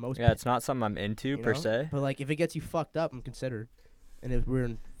assuming most. Yeah, it's not something I'm into you per know? se. But like if it gets you fucked up, I'm considered. And if we're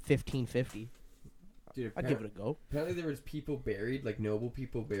in 1550, Dude, I'd give it a go. apparently there was people buried, like noble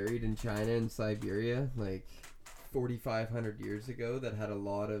people buried in China and Siberia, like 4,500 years ago that had a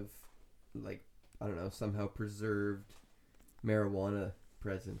lot of, like, I don't know, somehow preserved marijuana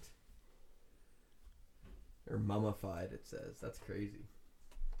present. Or mummified, it says. That's crazy.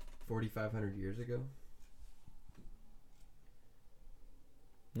 4,500 years ago?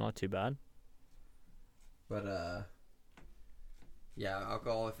 Not too bad. But, yeah,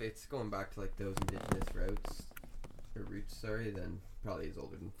 alcohol, if it's going back to, like, those indigenous roots, then probably is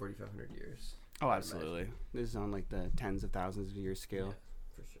older than 4,500 years. Oh, I'd absolutely. imagine. This is on like the tens of thousands of years scale. Yeah,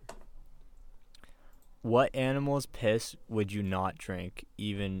 for sure. What animal's piss would you not drink,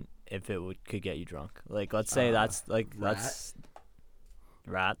 even if it could get you drunk? Like, let's say that's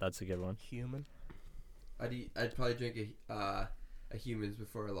rat. That's a good one. Human. I'd probably drink a humans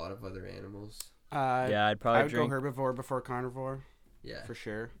before a lot of other animals. Yeah, I'd I probably would drink. go herbivore before carnivore Yeah. for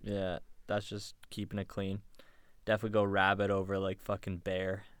sure. Yeah, that's just keeping it clean. Definitely go rabbit over like fucking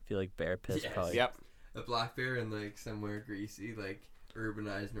bear. I feel like bear piss Yes. probably. Yep. A black bear in like somewhere greasy, like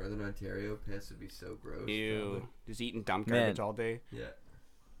urbanized northern Ontario, piss would be so gross. Ew. probably. Just eating dump Man. garbage all day. Yeah.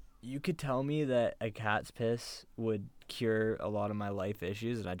 You could tell me that a cat's piss would cure a lot of my life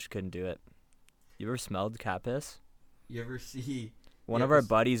issues, and I just couldn't do it. You ever smelled cat piss? You ever see? One Yeah, of our this-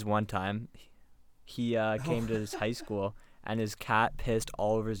 buddies one time, he came to his high school, and his cat pissed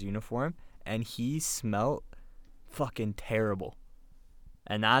all over his uniform, and he smelled fucking terrible.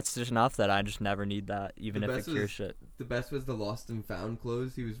 And that's just enough that I just never need that, even The if it best cures was- shit. The best was the lost and found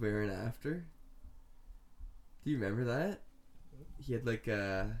clothes he was wearing after. Do you remember that? He had like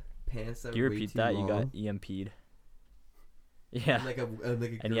pants that Can you were way repeat too that? long. You got EMP'd. Yeah. And like a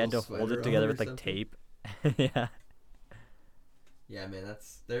And you had to girl's hold sweater it together on or with like something. tape. Yeah. Yeah, man,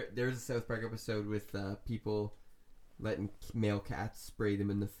 that's there's a South Park episode with people letting male cats spray them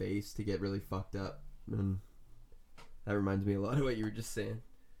in the face to get really fucked up, and that reminds me a lot of what you were just saying.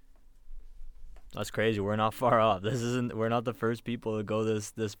 That's crazy. We're not far off. We're not the first people to go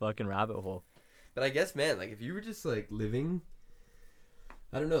this fucking rabbit hole. But I guess, man, like if you were just like living,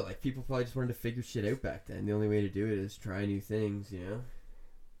 I don't know, like people probably just wanted to figure shit out back then. The only way to do it is try new things, you know.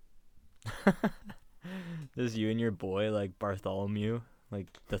 Just you and your boy, like Bartholomew, like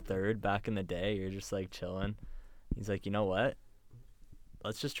the third back in the day. You're just like chilling. He's like, you know what?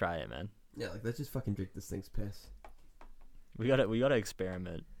 Let's just try it, man. Yeah, like let's just fucking drink this thing's piss. We gotta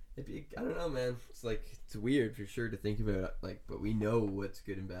experiment. I don't know, man. It's like it's weird for sure to think about, like, but we know what's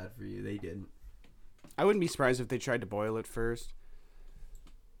good and bad for you. They didn't. I wouldn't be surprised if they tried to boil it first.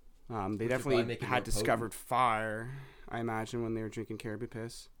 They Which would probably definitely make it had more discovered fire, I imagine, when they were drinking caribou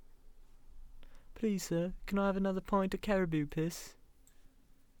piss. Please, sir, can I have another pint of caribou piss?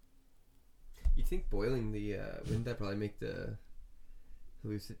 You think boiling the wouldn't that probably make the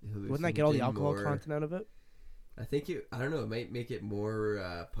Wouldn't that get all the hallucinogen alcohol more- content out of it? I think I don't know. It might make it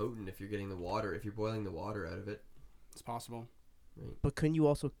more potent if you're getting the water. If you're boiling the water out of it, It's possible. right? But couldn't you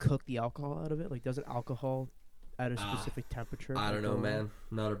also cook the alcohol out of it? Like, doesn't alcohol at a Ah, specific temperature? I don't know, go in? man.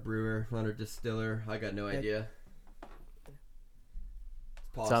 Not a brewer, not a distiller. I got no Yeah. idea.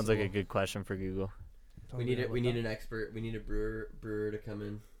 It's Sounds like a possible. good question for Google. We need it. We need an expert. We need a brewer to come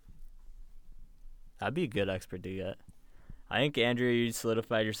in. That'd be a good expert to get. I think Andrew, you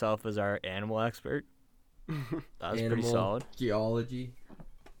solidified yourself as our animal expert. That was pretty Animal solid. Geology.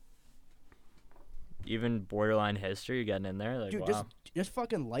 Even borderline history, you're getting in there. Like, Dude, wow. just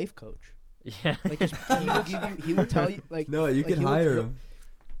fucking life coach. Yeah. Like, he will give you. He will tell you. Like, No, you like, can he'll- hire he'll- him.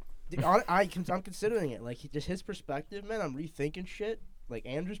 Dude, I'm considering it. Like, just his perspective, man. I'm rethinking shit. Like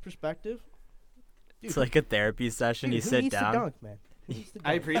Andrew's perspective. It's like a therapy session. Dude, You who sit needs down. To dunk, man? Who needs to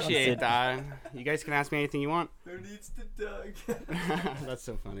I dunk? appreciate Sit- that. You guys can ask me anything you want. Who needs to dunk? That's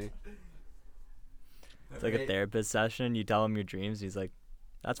so funny. It's like a therapist session. You tell him your dreams. He's like,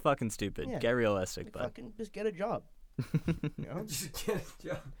 "That's fucking stupid. Yeah. Get realistic, Like, bud." fucking just get a job. You know? Just get a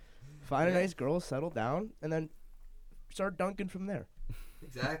job. Find a Yeah. nice girl, settle down, and then start dunking from there.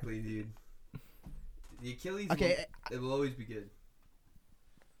 Exactly, dude. The Achilles. Okay, It will always be good.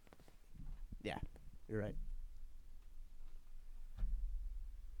 you're right.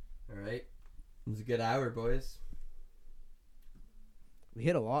 All right. It was a good hour, boys. We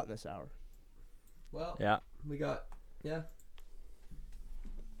hit a lot in this hour. Well, Yeah. we got Maybe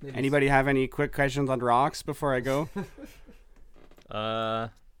Anybody have any quick questions on rocks before I go?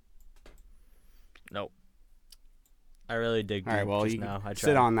 Nope. I really dig All right, deep well, just you now. I sit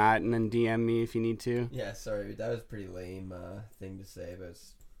tried. on that and then DM me if you need to. Yeah, sorry, that was a pretty lame thing to say, but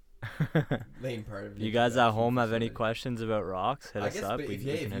it's lame part of. You guys at home have any questions? questions about rocks? Hit I us guess, up. but We if can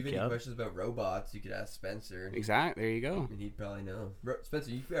you hook have you any up. questions about robots, you could ask Spencer. Exactly. There you go. And he'd probably know.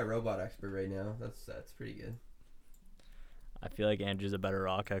 Spencer, you've got a robot expert right now. That's pretty good. I feel like Andrew's a better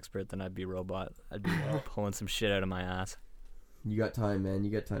rock expert than I'd be robot. I'd be pulling some shit out of my ass. You got time, man. You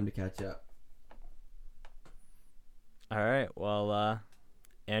got time to catch up. All right. Well,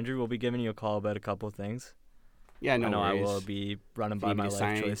 Andrew, we'll be giving you a call about a couple of things. Yeah, no I know worries. I will be running If you by need me my to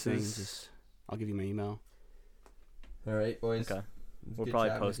sign life anything, choices. just I'll give you my email. All right, boys. Okay. It's We'll good probably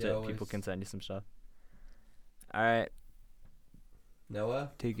chatting with post you it. always. People can send you some stuff. All right.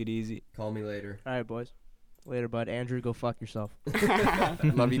 Noah, Take it easy. call me later. All right, boys. Later, bud. Andrew, go fuck yourself.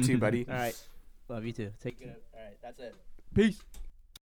 Love you too, buddy. All right. Love you too. Take it. All right. That's it. Peace.